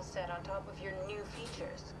skill set on top of your new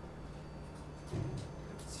features.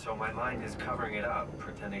 So my mind is covering it up,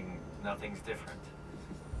 pretending nothing's different.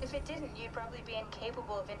 If it didn't, you'd probably be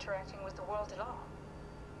incapable of interacting with the world at all.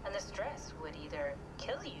 And the stress would either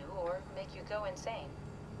kill you or make you go insane.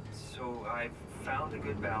 So I've found a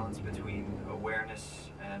good balance between awareness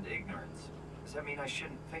and ignorance. Does that mean I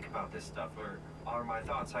shouldn't think about this stuff, or are my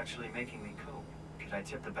thoughts actually making me cope? Because could I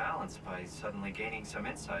tip the balance by suddenly gaining some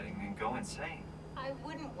insight and go insane? I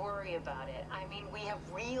wouldn't worry about it. I mean, we have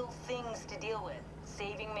real things to deal with.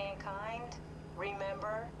 Saving mankind,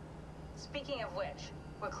 remember? Speaking of which,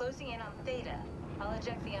 we're closing in on Theta. I'll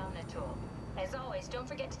eject the Omnitool. As always, don't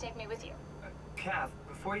forget to take me with you. Kath,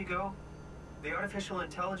 before you go, the artificial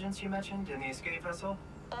intelligence you mentioned in the escape vessel?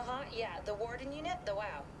 Uh-huh, yeah, the Warden unit, the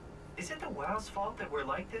WOW. Is it the WOW's fault that we're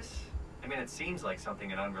like this? I mean, it seems like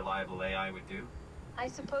something an unreliable AI would do. I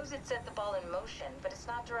suppose it set the ball in motion, but it's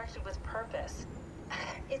not directed with purpose.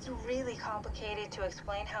 It's really complicated to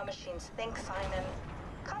explain how machines think, Simon.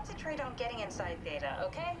 Concentrate on getting inside Theta,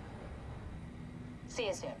 okay? See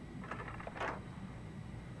you soon.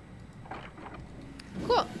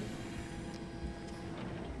 Cool.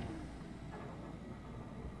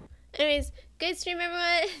 Anyways, good stream,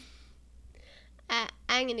 everyone.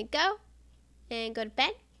 I'm gonna go and go to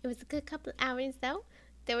bed. It was a good couple of hours, though.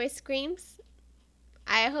 There were screams.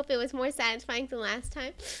 I hope it was more satisfying than last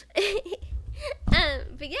time.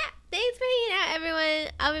 But yeah, thanks for hanging out,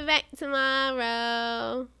 everyone. I'll be back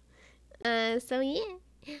tomorrow. So yeah,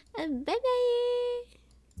 bye bye.